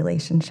we're in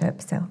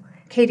relationship. So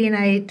Katie and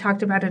I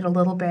talked about it a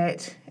little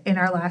bit in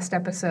our last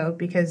episode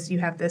because you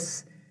have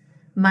this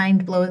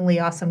mind-blowingly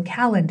awesome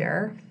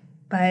calendar,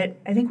 but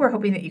I think we're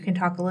hoping that you can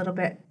talk a little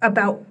bit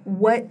about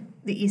what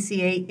the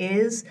ECA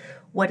is,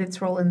 what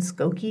its role in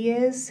Skokie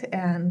is,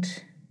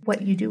 and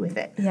what you do with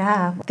it.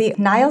 Yeah. The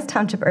Niles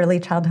Township Early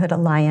Childhood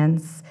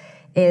Alliance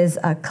is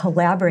a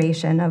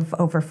collaboration of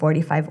over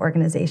 45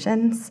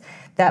 organizations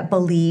that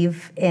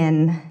believe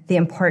in the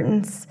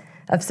importance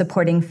of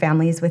supporting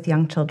families with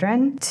young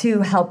children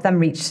to help them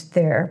reach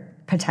their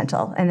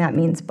potential. And that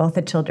means both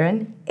the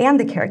children and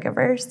the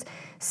caregivers.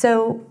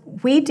 So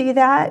we do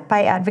that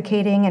by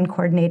advocating and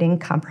coordinating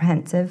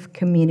comprehensive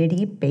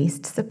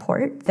community-based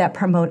support that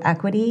promote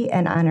equity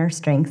and honor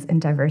strengths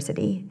and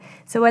diversity.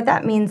 So what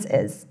that means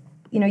is,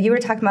 you were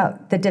talking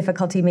about the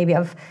difficulty maybe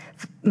of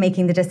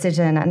making the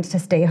decision on to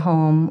stay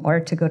home or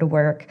to go to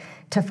work,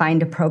 to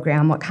find a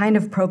program. What kind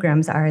of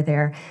programs are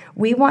there?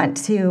 We want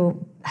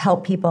to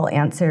help people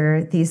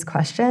answer these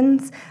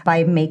questions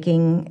by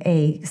making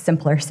a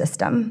simpler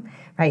system,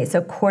 right?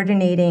 So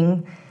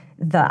coordinating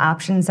the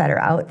options that are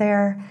out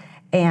there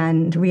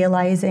and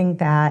realizing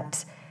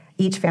that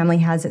each family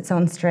has its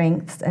own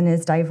strengths and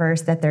is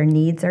diverse, that their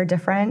needs are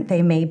different.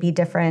 They may be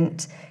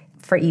different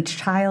for each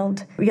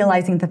child,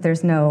 realizing that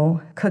there's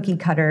no cookie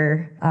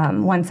cutter,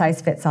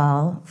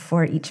 one-size-fits-all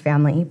for each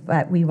family,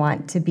 but we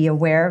want to be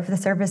aware of the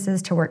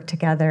services, to work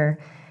together,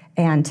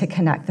 and to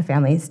connect the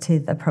families to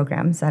the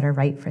programs that are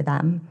right for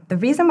them. The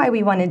reason why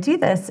we want to do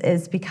this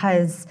is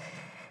because,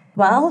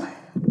 well,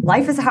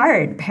 life is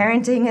hard.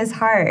 Parenting is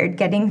hard.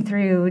 Getting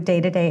through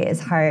day-to-day is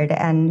hard.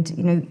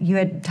 And you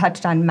had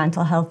touched on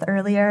mental health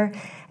earlier,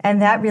 and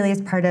that really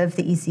is part of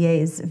the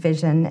ECA's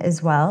vision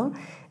as well.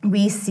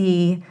 We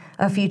see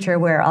a future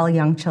where all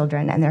young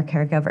children and their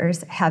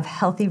caregivers have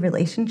healthy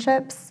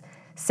relationships,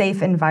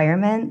 safe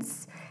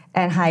environments,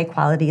 and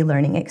high-quality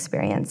learning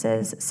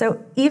experiences.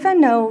 So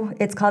even though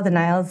it's called the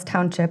Niles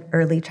Township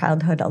Early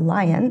Childhood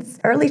Alliance,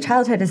 early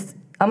childhood is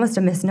almost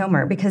a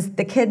misnomer because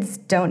the kids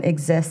don't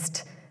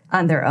exist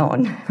on their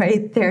own,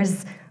 right?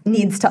 There's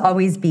needs to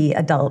always be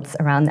adults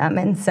around them.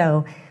 And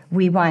so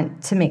we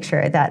want to make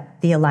sure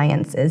that the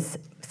Alliance is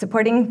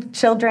supporting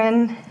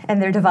children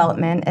and their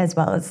development as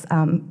well as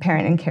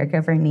parent and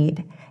caregiver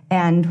need.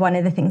 And one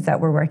of the things that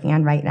we're working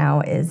on right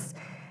now is,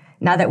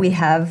 now that we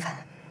have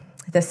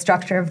the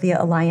structure of the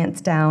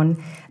Alliance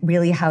down,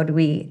 really how do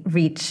we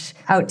reach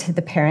out to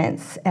the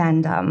parents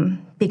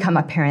and become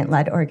a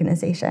parent-led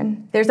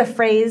organization. There's a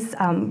phrase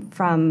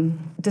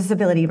from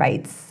disability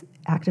rights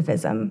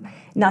activism,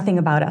 nothing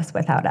about us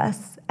without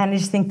us. And I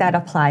just think that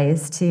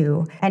applies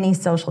to any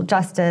social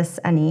justice,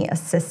 any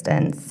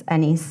assistance,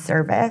 any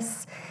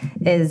service,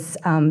 is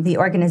the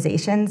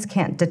organizations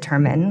can't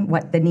determine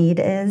what the need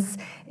is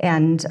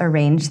and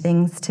arrange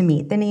things to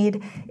meet the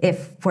need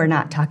if we're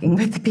not talking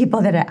with the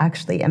people that it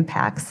actually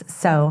impacts.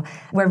 So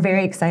we're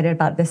very excited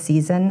about this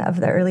season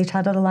of the Early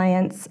Childhood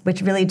Alliance,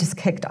 which really just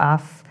kicked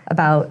off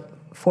about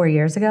 4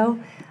 years ago,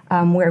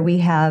 where we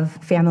have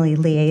family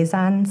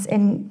liaisons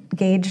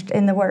engaged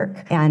in the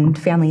work and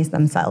families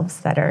themselves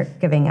that are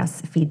giving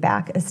us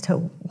feedback as to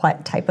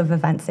what type of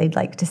events they'd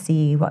like to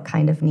see, what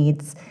kind of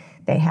needs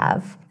they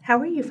have. How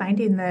are you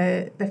finding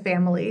the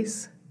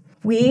families?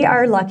 We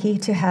are lucky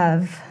to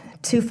have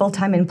 2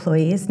 full-time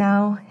employees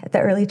now at the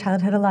Early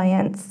Childhood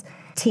Alliance,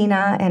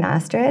 Tina and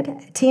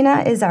Astrid.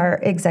 Tina is our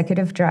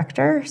executive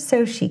director,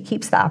 so she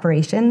keeps the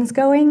operations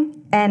going.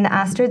 And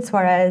Astrid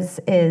Suarez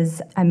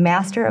is a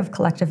master of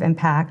collective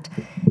impact.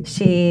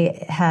 She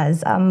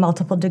has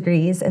multiple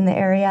degrees in the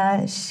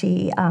area.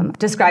 She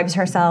describes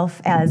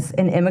herself as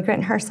an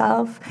immigrant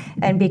herself.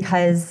 And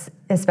because,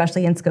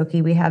 especially in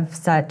Skokie, we have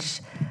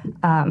such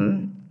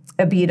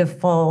a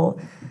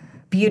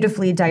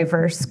beautifully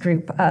diverse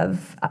group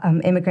of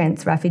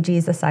immigrants,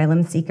 refugees,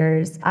 asylum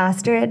seekers,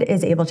 Astrid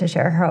is able to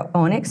share her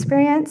own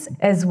experience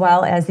as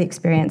well as the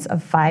experience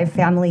of 5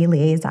 family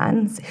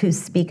liaisons who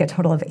speak a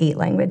total of 8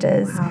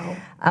 languages. Wow.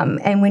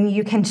 And when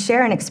you can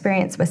share an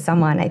experience with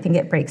someone, I think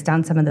it breaks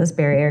down some of those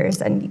barriers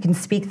and you can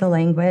speak the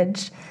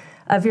language.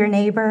 of your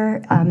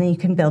neighbor, then you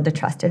can build a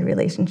trusted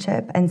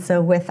relationship. And so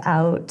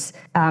without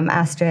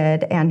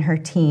Astrid and her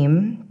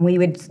team, we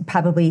would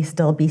probably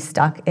still be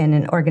stuck in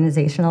an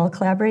organizational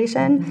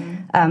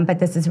collaboration, but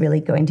this is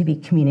really going to be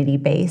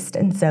community-based.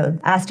 And so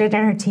Astrid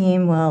and her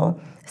team will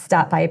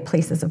stop by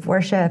places of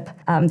worship,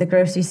 the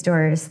grocery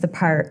stores, the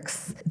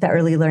parks, the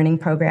early learning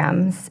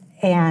programs,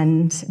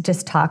 and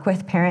just talk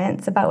with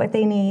parents about what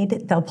they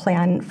need. They'll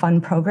plan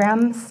fun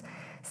programs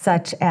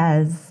such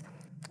as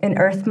an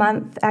Earth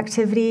Month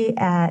activity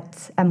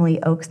at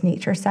Emily Oaks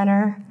Nature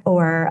Center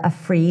or a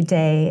free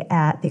day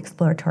at the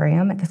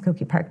Exploratorium at the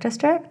Skokie Park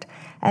District,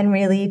 and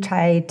really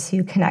try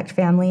to connect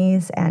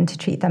families and to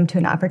treat them to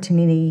an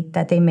opportunity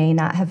that they may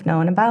not have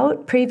known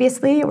about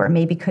previously or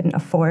maybe couldn't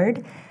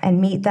afford,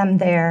 and meet them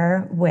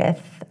there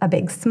with a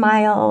big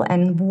smile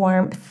and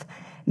warmth,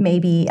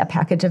 maybe a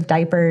package of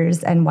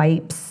diapers and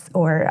wipes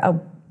or a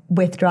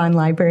withdrawn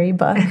library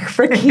book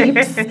for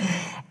keeps.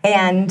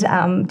 And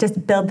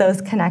just build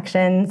those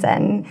connections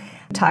and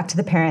talk to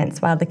the parents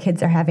while the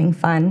kids are having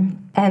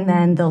fun. And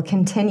then they'll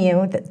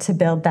continue to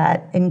build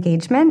that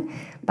engagement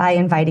by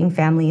inviting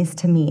families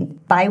to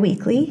meet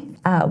biweekly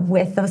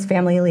with those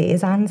family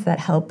liaisons that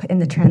help in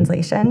the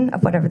translation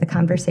of whatever the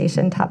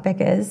conversation topic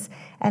is.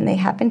 And they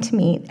happen to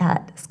meet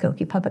at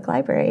Skokie Public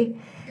Library.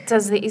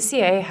 Does the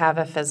ECA have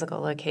a physical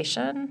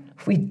location?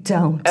 We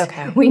don't.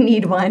 Okay. We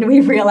need one.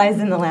 We've realized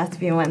in the last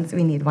few months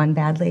we need one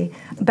badly.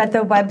 But the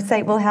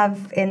website we'll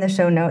have in the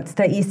show notes,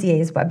 the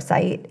ECA's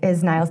website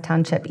is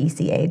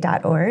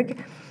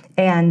nilestownship.eca.org.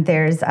 And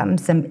there's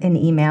an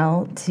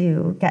email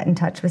to get in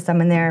touch with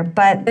someone there.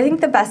 But I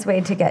think the best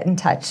way to get in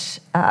touch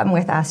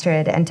with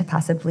Astrid and to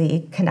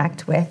possibly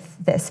connect with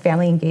this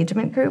family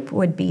engagement group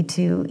would be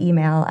to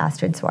email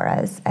Astrid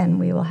Suarez,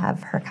 and we will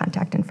have her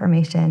contact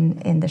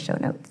information in the show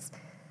notes.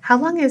 How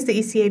long has the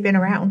ECA been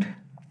around?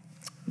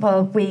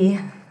 Well, we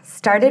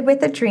started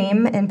with a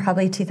dream in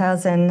probably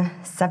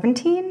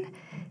 2017,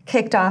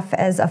 kicked off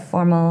as a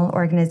formal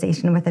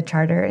organization with a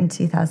charter in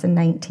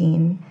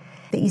 2019.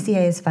 The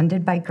ECA is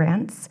funded by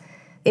grants.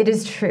 It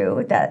is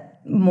true that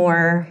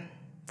more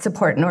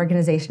support and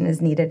organization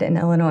is needed in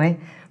Illinois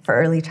for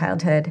early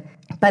childhood,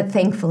 but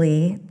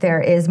thankfully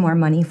there is more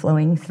money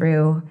flowing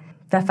through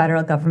the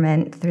federal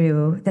government,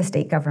 through the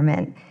state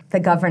government. The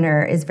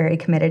governor is very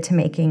committed to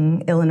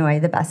making Illinois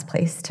the best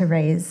place to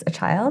raise a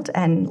child,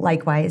 and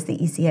likewise, the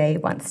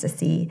ECA wants to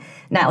see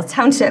Niles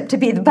Township to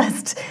be the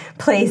best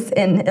place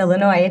in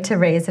Illinois to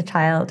raise a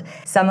child.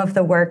 Some of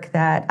the work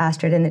that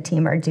Astrid and the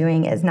team are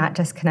doing is not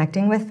just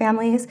connecting with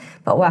families,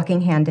 but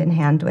walking hand in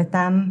hand with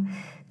them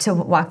to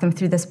walk them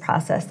through this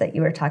process that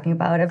you were talking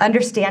about of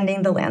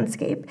understanding the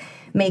landscape,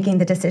 making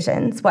the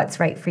decisions, what's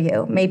right for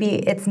you.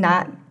 Maybe it's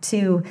not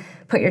to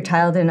put your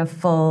child in a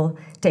full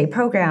day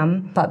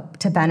program, but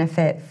to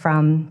benefit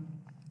from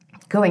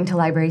going to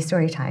library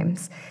story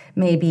times.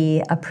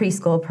 Maybe a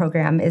preschool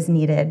program is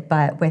needed,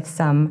 but with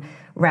some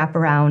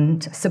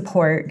wraparound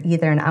support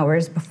either in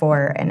hours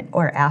before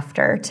or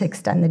after to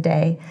extend the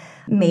day.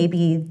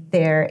 Maybe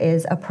there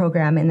is a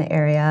program in the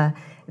area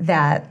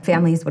that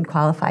families would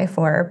qualify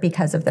for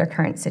because of their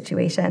current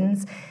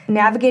situations.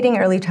 Navigating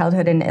early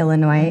childhood in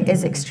Illinois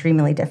is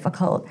extremely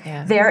difficult.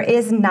 Yeah. There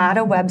is not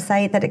a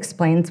website that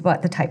explains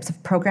what the types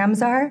of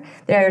programs are.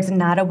 There's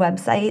not a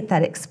website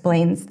that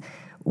explains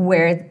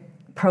where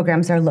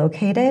programs are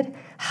located,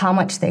 how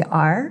much they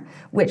are,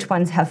 which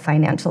ones have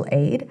financial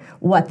aid,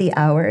 what the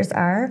hours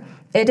are.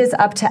 It is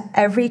up to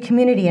every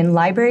community, and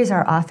libraries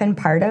are often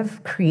part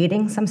of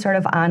creating some sort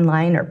of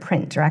online or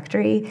print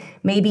directory,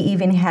 maybe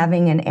even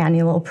having an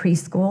annual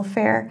preschool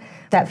fair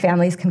that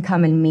families can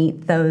come and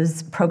meet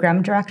those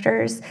program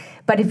directors.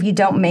 But if you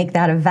don't make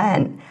that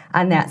event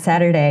on that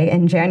Saturday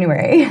in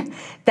January,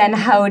 then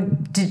how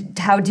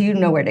do you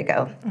know where to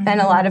go? Mm-hmm.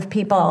 And a lot of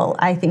people,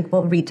 I think,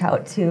 will reach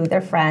out to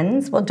their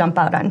friends, will jump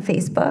out on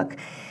Facebook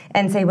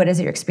and say, what is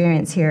your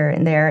experience here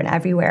and there and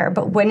everywhere?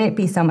 But wouldn't it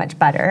be so much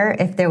better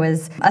if there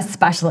was a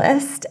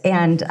specialist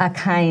and a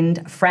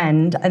kind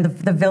friend in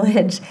the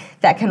village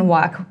that can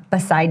walk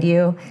beside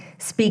you,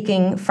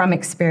 speaking from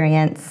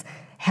experience,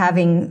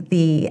 having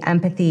the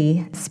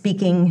empathy,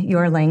 speaking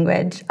your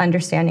language,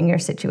 understanding your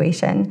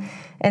situation?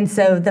 And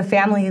so the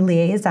family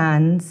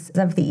liaisons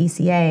of the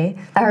ECA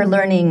are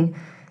learning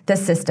the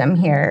system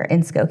here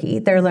in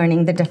Skokie. They're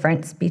learning the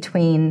difference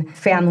between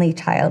family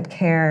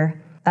childcare,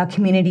 a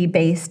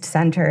community-based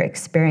center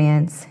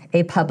experience,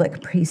 a public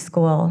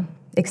preschool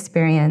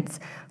experience,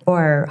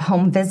 or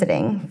home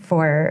visiting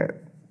for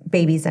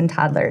babies and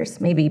toddlers.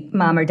 Maybe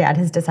mom or dad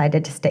has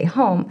decided to stay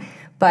home,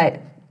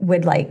 but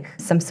would like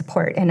some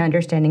support in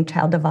understanding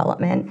child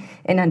development,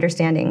 in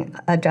understanding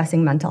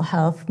addressing mental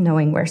health,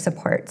 knowing where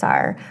supports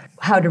are,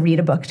 how to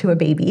read a book to a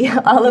baby.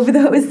 All of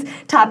those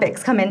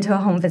topics come into a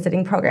home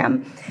visiting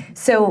program.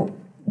 So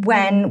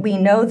when we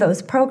know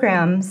those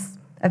programs'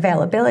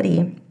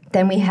 availability,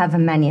 then we have a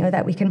menu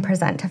that we can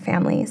present to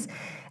families.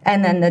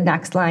 And then the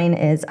next line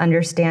is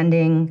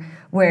understanding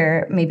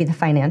where maybe the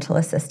financial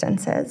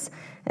assistance is.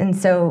 And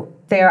so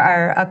there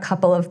are a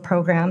couple of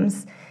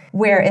programs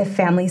where if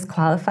families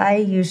qualify,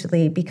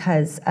 usually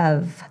because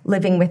of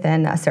living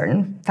within a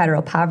certain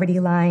federal poverty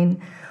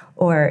line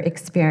or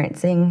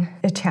experiencing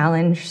a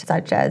challenge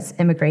such as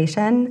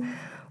immigration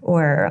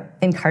or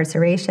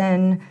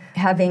incarceration,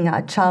 having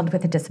a child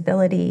with a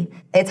disability,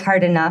 it's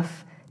hard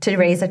enough to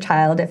raise a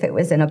child if it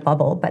was in a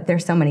bubble, but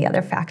there's so many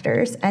other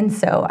factors. And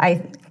so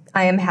I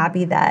am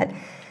happy that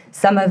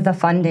some of the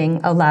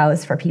funding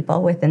allows for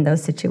people within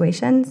those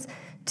situations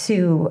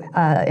to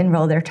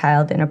enroll their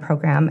child in a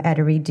program at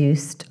a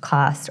reduced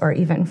cost or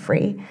even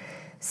free.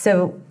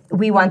 So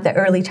we want the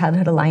Early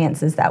Childhood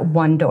Alliance as that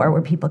one door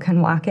where people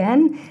can walk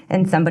in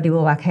and somebody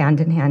will walk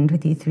hand in hand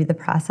with you through the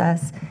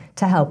process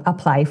to help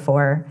apply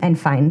for and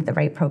find the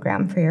right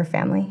program for your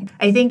family.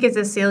 I think it's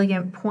a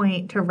salient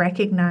point to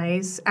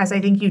recognize, as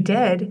I think you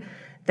did,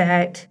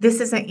 that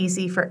this isn't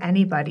easy for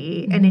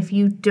anybody. And if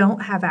you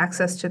don't have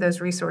access to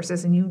those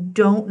resources and you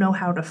don't know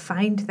how to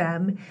find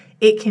them,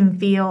 it can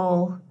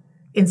feel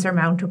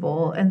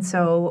insurmountable. And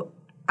so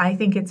I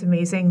think it's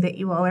amazing that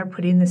you all are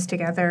putting this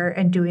together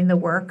and doing the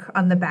work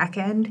on the back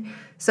end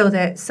so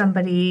that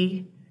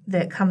somebody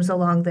that comes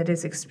along that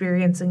is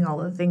experiencing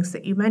all of the things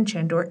that you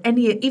mentioned, or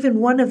even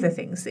one of the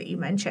things that you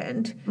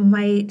mentioned,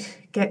 might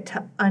get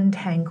to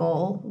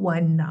untangle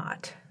one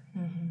knot.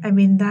 Mm-hmm. I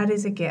mean, that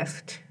is a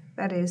gift.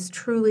 That is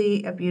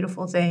truly a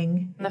beautiful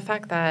thing. And the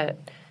fact that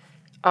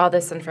all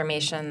this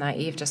information that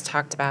you've just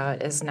talked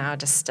about is now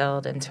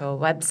distilled into a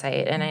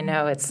website. And I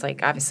know it's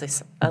like obviously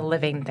a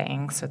living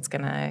thing, so it's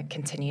going to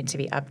continue to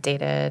be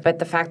updated. But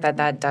the fact that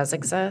that does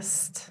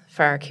exist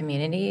for our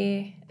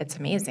community, it's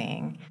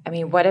amazing. I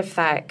mean, what if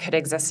that could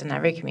exist in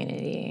every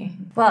community?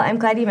 Well, I'm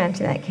glad you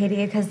mentioned that,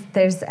 Katie, because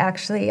there's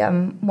actually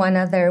one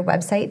other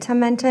website to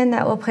mention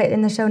that we'll put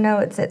in the show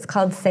notes. It's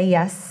called Say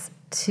Yes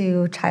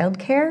to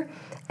Childcare.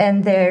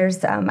 And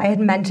there's, I had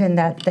mentioned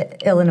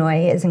that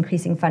Illinois is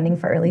increasing funding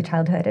for early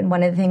childhood, and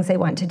one of the things they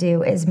want to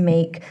do is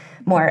make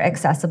more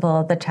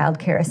accessible the Child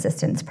Care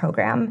Assistance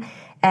Program.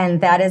 And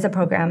that is a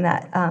program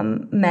that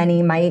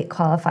many might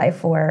qualify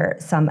for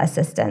some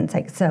assistance,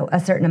 like so a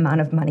certain amount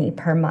of money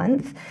per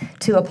month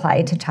to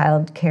apply to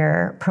child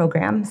care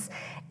programs.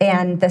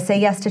 And the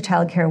Say Yes to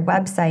Childcare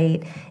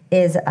website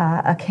is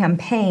a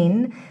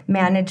campaign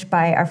managed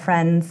by our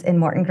friends in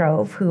Morton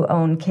Grove who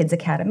own Kids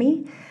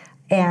Academy.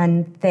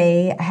 And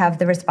they have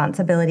the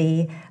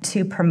responsibility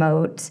to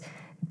promote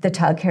the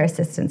Child Care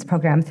Assistance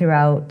Program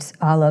throughout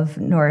all of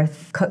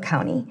North Cook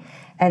County.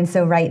 And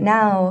so right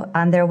now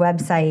on their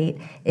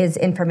website is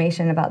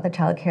information about the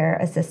Child Care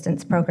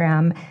Assistance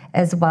Program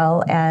as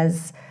well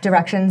as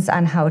directions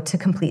on how to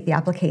complete the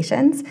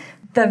applications.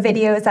 The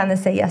videos on the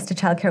Say Yes to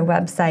Childcare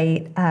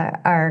website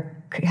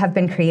have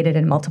been created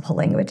in multiple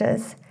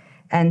languages.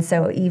 And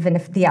so even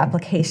if the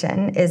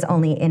application is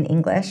only in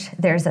English,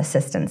 there's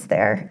assistance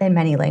there in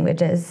many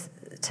languages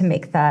to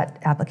make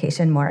that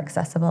application more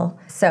accessible.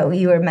 So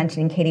you were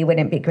mentioning, Katie,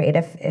 wouldn't it be great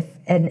if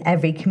in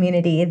every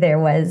community there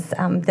was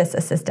this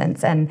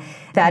assistance? And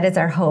that is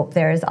our hope.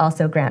 There is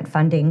also grant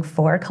funding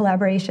for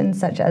collaborations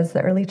such as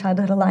the Early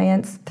Childhood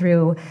Alliance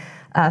through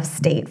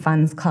state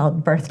funds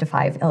called Birth to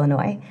Five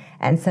Illinois.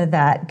 And so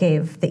that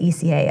gave the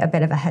ECA a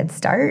bit of a head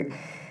start.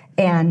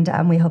 And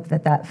we hope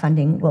that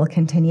funding will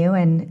continue,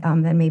 and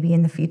then maybe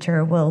in the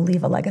future will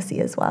leave a legacy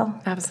as well.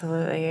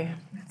 Absolutely.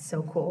 That's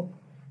so cool.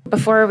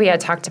 Before we had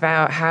talked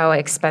about how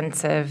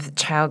expensive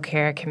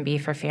childcare can be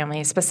for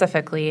families,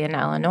 specifically in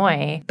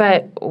Illinois.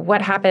 But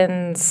what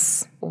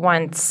happens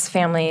once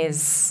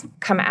families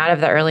come out of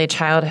the early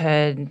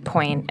childhood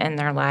point in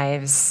their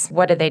lives?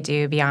 What do they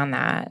do beyond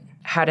that?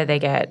 How do they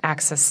get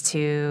access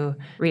to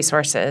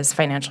resources,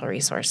 financial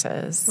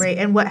resources? Right,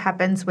 and what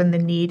happens when the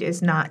need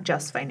is not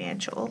just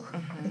financial?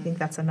 Mm-hmm. I think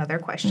that's another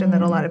question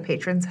that a lot of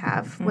patrons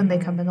have when they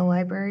come in the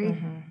library.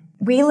 Mm-hmm.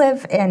 We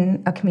live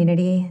in a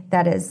community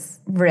that is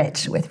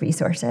rich with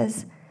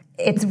resources.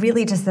 It's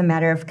really just a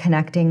matter of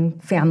connecting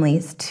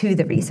families to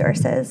the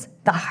resources.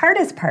 The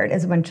hardest part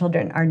is when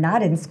children are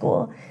not in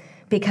school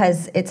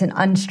because it's an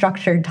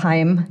unstructured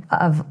time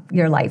of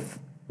your life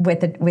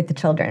with the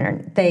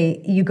children.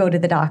 You go to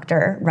the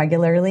doctor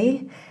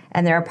regularly,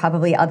 and there are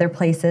probably other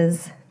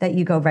places that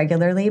you go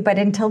regularly, but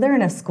until they're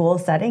in a school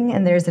setting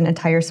and there's an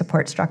entire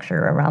support structure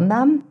around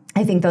them,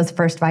 I think those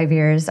first 5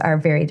 years are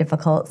very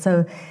difficult.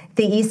 So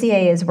the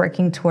ECA is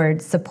working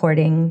towards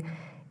supporting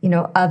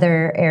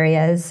other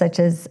areas such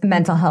as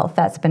mental health.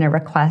 That's been a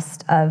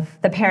request of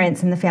the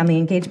parents in the family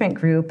engagement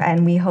group,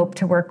 and we hope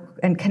to work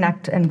and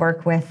connect and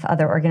work with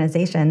other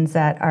organizations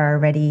that are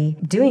already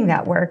doing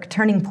that work.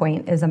 Turning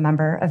Point is a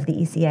member of the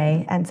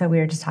ECA, and so we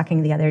were just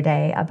talking the other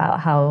day about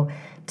how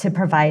to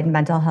provide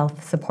mental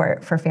health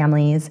support for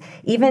families,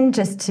 even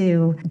just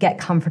to get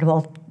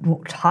comfortable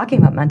talking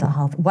about mental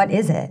health. What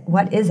is it?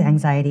 What is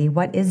anxiety?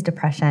 What is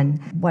depression?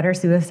 What are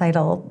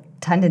suicidal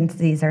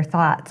tendencies or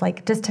thoughts?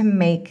 Like, just to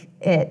make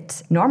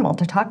it normal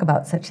to talk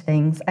about such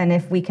things. And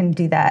if we can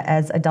do that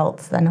as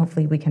adults, then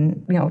hopefully we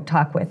can,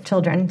 talk with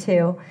children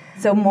too.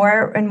 So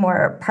more and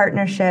more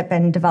partnership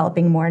and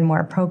developing more and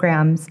more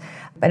programs.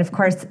 But of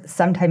course,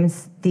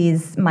 sometimes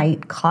these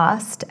might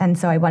cost. And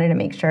so I wanted to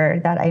make sure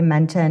that I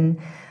mention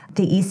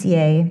the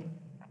ECA,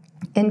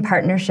 in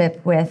partnership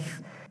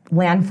with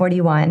Land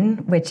 41,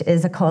 which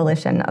is a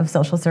coalition of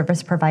social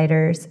service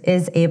providers,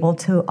 is able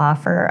to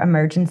offer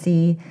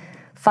emergency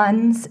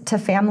funds to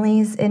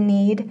families in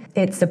need.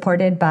 It's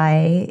supported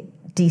by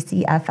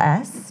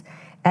DCFS,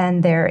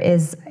 and there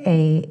is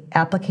a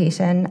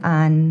application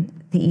on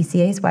the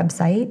ECA's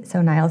website, so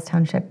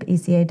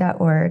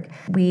nilestownship.eca.org.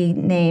 We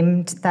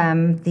named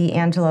them the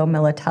Angelo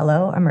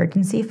Militello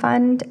Emergency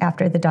Fund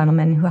after the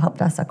gentleman who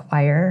helped us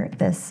acquire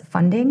this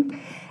funding.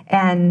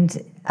 And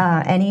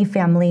any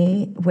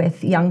family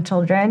with young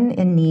children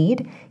in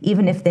need,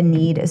 even if the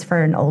need is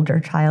for an older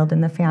child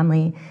in the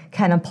family,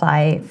 can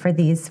apply for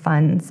these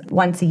funds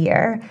once a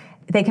year.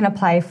 They can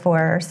apply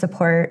for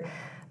support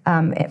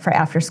for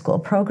after-school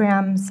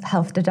programs,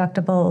 health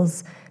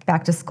deductibles,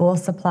 back-to-school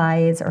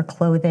supplies or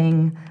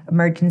clothing,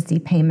 emergency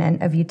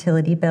payment of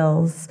utility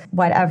bills,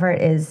 whatever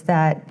it is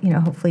that,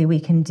 hopefully we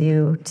can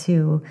do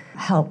to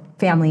help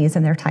families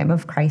in their time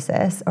of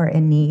crisis or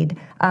in need.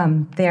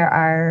 There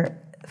are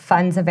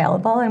funds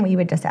available, and we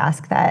would just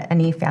ask that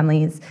any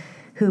families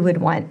who would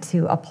want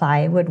to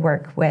apply would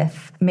work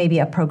with maybe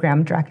a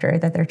program director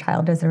that their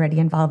child is already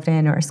involved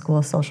in, or a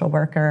school social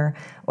worker,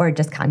 or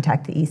just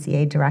contact the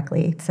ECA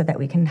directly so that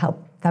we can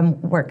help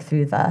them work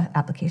through the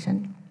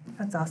application.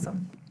 That's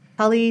awesome.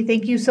 Holly,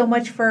 thank you so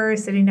much for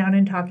sitting down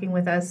and talking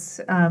with us.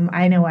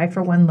 I know I,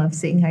 for one, love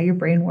seeing how your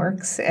brain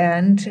works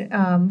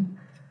and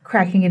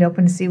cracking it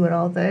open to see what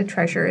all the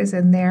treasure is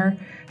in there.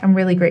 I'm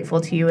really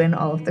grateful to you in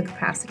all of the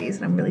capacities,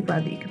 and I'm really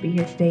glad that you could be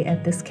here today,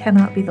 and this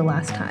cannot be the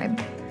last time.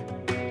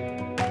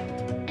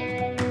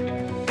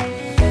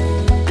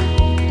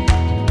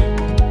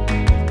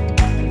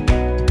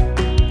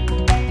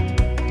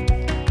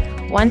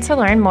 Want to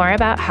learn more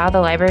about how the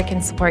library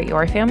can support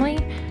your family?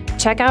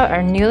 Check out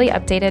our newly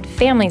updated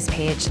Families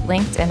page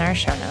linked in our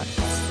show notes.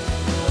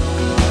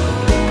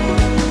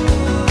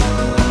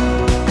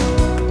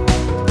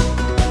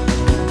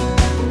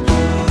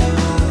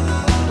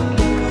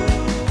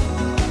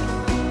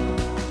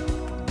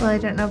 Well, I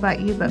don't know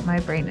about you, but my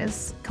brain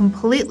is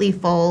completely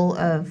full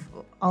of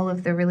all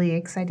of the really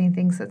exciting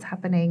things that's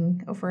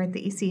happening over at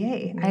the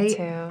ECA. Me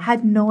too. I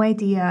had no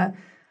idea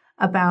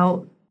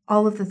about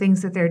all of the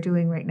things that they're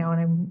doing right now,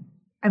 and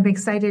I'm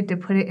excited to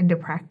put it into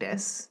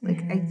practice.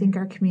 I think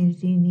our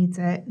community needs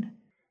it.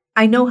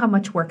 I know how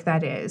much work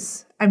that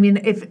is. I mean,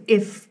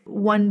 if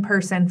one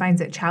person finds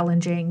it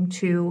challenging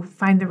to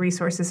find the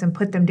resources and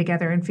put them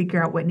together and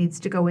figure out what needs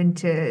to go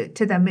into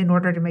them in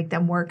order to make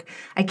them work,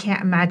 I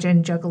can't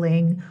imagine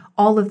juggling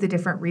all of the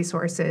different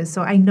resources.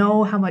 So I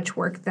know how much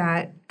work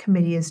that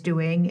committee is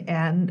doing,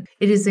 and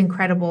it is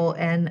incredible.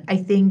 And I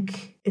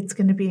think it's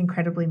going to be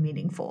incredibly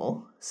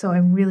meaningful. So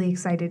I'm really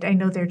excited. I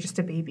know they're just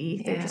a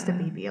baby. They're just a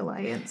baby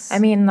alliance. I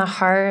mean, the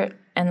heart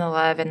and the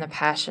love and the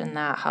passion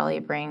that Holly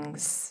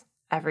brings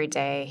every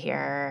day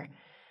here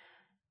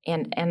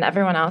and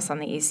everyone else on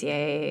the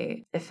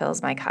ECA, it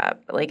fills my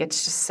cup.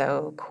 It's just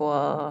so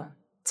cool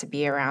to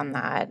be around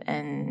that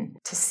and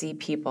to see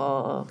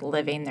people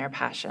living their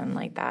passion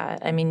like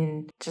that. I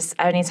mean, just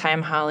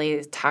anytime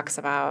Holly talks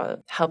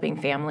about helping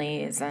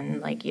families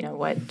and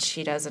what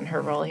she does in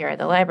her role here at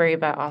the library,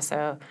 but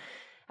also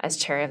as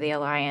chair of the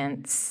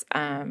Alliance,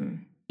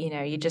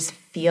 you just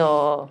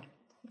feel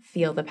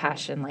the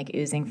passion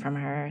oozing from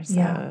her.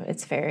 So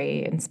It's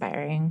very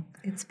inspiring.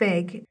 It's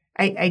big.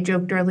 I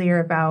joked earlier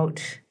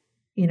about,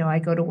 I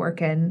go to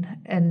work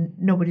and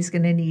nobody's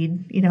going to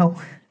need,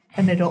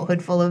 an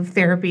adulthood full of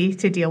therapy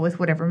to deal with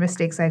whatever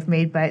mistakes I've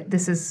made. But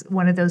this is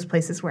one of those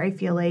places where I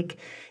feel like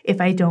if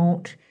I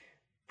don't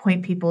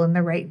point people in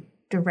the right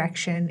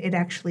direction, it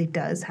actually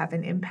does have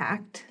an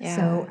impact. Yeah.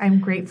 So I'm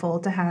grateful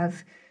to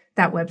have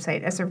that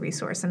website as a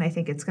resource. And I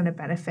think it's going to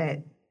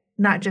benefit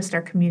not just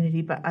our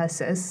community, but us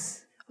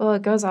as. Well,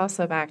 it goes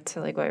also back to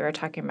what we were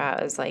talking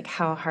about is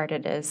how hard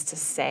it is to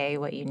say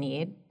what you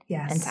need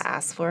and to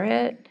ask for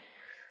it.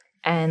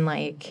 And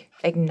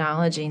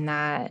acknowledging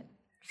that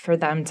for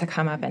them to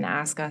come up and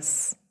ask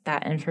us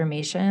that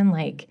information,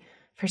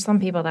 for some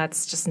people,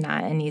 that's just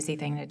not an easy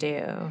thing to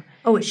do.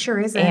 Oh, it sure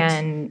isn't.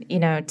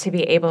 And, to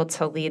be able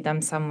to lead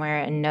them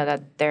somewhere and know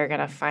that they're going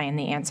to find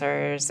the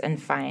answers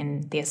and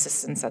find the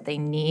assistance that they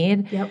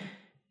need. Yep.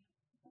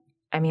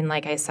 I mean,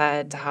 like I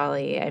said to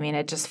Holly,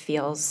 it just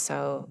feels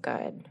so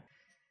good.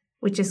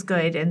 Which is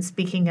good. And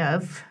speaking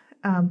of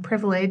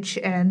privilege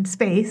and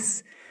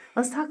space,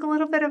 let's talk a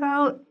little bit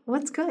about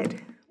what's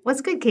good. What's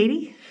good,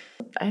 Katie?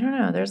 I don't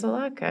know. There's a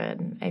lot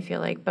good, I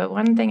feel like. But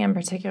one thing in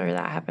particular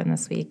that happened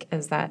this week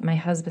is that my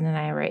husband and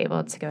I were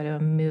able to go to a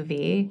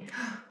movie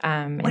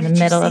in the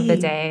middle of the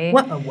day.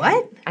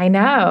 What? I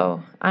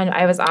know.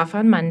 I was off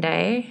on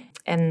Monday,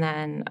 and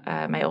then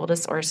my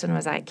oldest Orson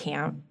was at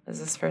camp. It was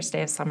his first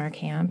day of summer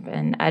camp,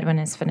 and Edwin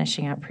is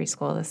finishing up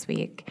preschool this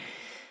week.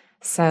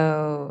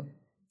 So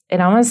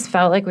it almost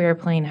felt like we were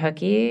playing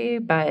hooky,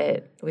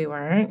 but we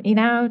weren't,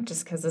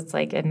 just because it's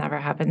it never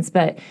happens.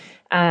 But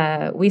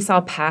we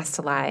saw Past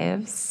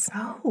Lives.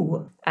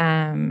 Oh.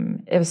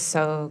 It was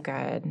so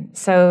good.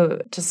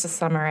 So just to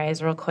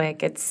summarize real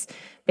quick, it's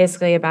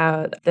basically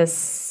about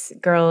this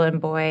girl and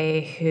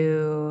boy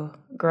who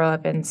grow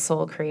up in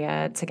Seoul,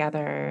 Korea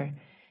together.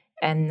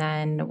 And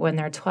then when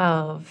they're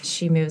 12,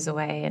 she moves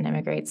away and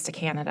immigrates to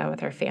Canada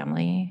with her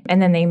family.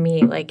 And then they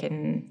meet like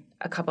in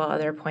a couple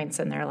other points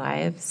in their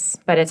lives.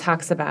 But it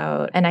talks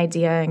about an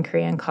idea in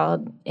Korean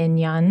called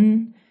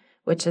inyeon,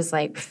 which is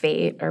like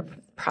fate or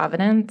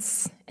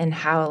providence, and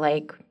how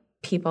like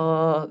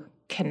people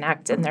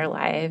connect in their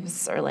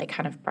lives or like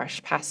kind of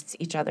brush past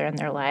each other in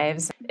their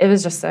lives. It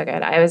was just so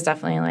good. I was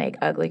definitely like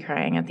ugly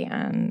crying at the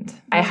end.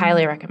 I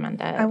highly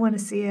recommend it. I want to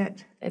see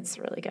it. It's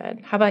really good.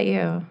 How about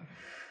you?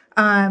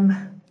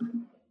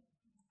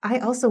 I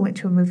also went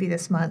to a movie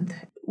this month.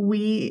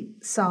 We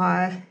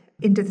saw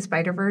Into the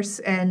Spider-Verse,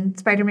 and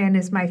Spider-Man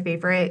is my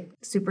favorite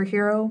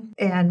superhero,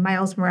 and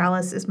Miles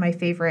Morales is my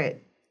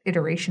favorite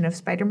iteration of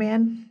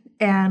Spider-Man.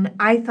 And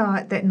I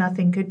thought that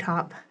nothing could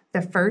top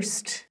the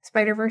first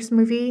Spider-Verse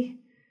movie.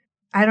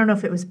 I don't know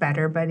if it was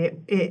better, but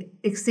it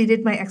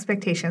exceeded my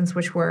expectations,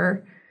 which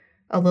were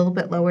a little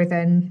bit lower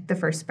than the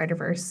first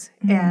Spider-Verse.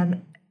 Mm-hmm.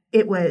 And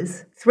it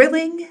was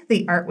thrilling.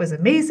 The art was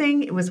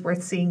amazing. It was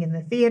worth seeing in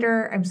the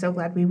theater. I'm so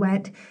glad we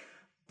went.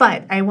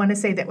 But I want to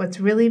say that what's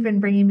really been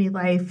bringing me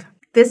life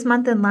this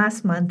month and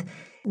last month,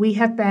 we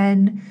have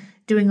been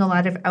doing a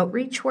lot of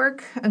outreach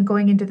work and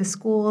going into the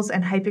schools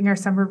and hyping our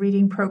summer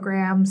reading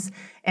programs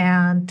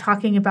and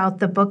talking about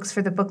the books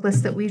for the book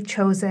list that we've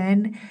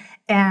chosen.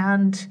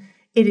 And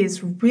it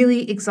is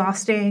really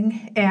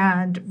exhausting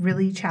and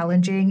really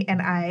challenging,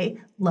 and I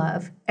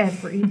love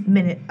every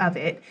minute of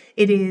it.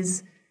 It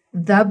is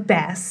the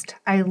best.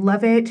 I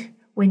love it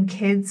when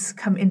kids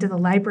come into the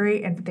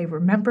library and they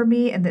remember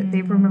me and that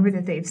they remember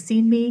that they've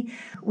seen me.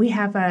 We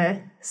have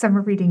a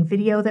summer reading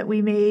video that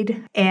we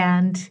made,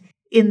 and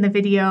in the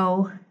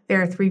video, there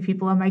are 3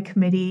 people on my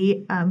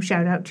committee.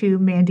 Shout out to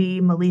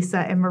Mandy, Melissa,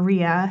 and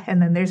Maria. And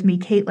then there's me,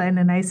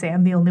 Caitlin, and I say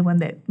I'm the only one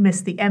that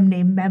missed the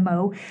M-name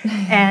memo.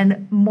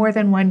 And more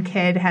than one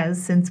kid has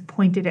since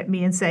pointed at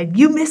me and said,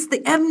 "You missed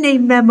the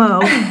M-name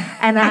memo."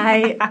 And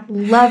I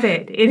love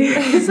it. It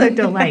is a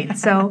delight.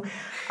 So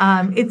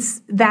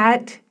it's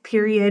that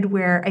period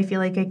where I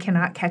feel like I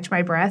cannot catch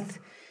my breath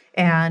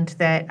and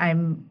that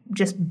I'm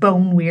just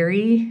bone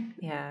weary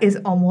is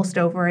almost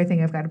over. I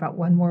think I've got about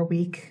 1 more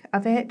week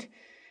of it.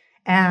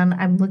 And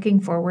I'm looking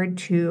forward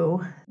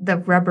to the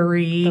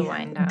rubbery,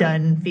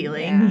 done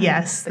feeling. Yeah,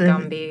 yes. The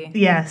Gumby.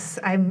 Yes,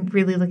 I'm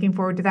really looking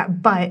forward to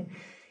that. But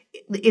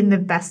in the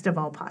best of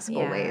all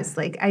possible ways.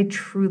 Like, I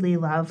truly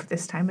love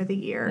this time of the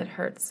year. It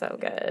hurts so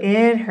good.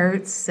 It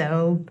hurts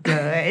so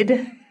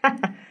good.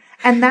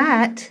 And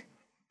that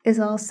is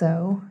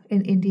also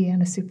an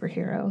Indiana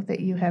superhero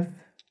that you have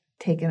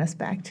taken us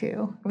back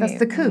to. That's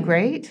the Coug,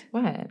 right?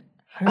 What?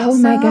 Oh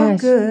my gosh.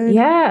 Good.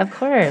 Yeah, of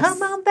course.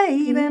 Come on,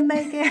 baby,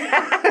 make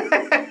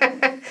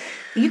it.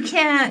 You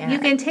can't. You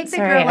can take the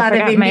Sorry, girl out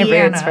of Indiana. my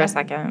roots for a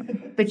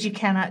second. But you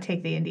cannot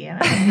take the Indiana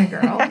out of the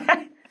girl.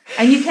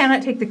 And you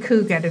cannot take the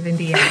Coug out of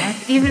Indiana,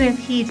 even if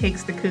he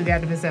takes the Coug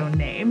out of his own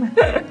name.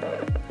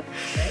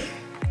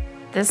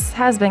 This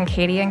has been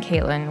Katie and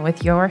Caitlin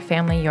with Your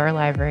Family, Your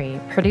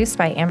Library, produced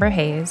by Amber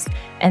Hayes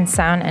and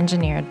sound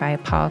engineered by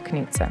Paul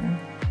Knutson.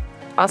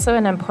 Also,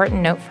 an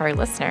important note for our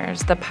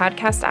listeners, the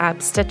podcast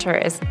app Stitcher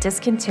is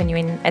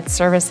discontinuing its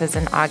services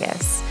in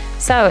August.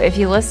 So if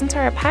you listen to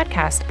our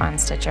podcast on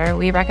Stitcher,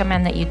 we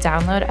recommend that you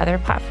download other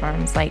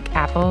platforms like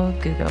Apple,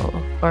 Google,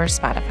 or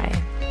Spotify.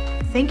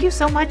 Thank you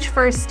so much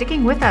for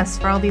sticking with us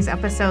for all these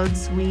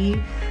episodes. We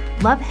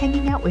love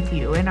hanging out with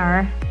you in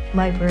our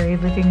library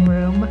living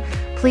room.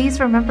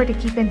 Please remember to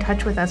keep in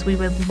touch with us. We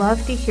would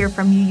love to hear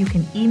from you. You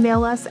can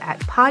email us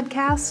at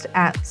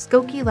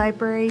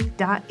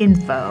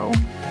podcast@skokilibrary.info.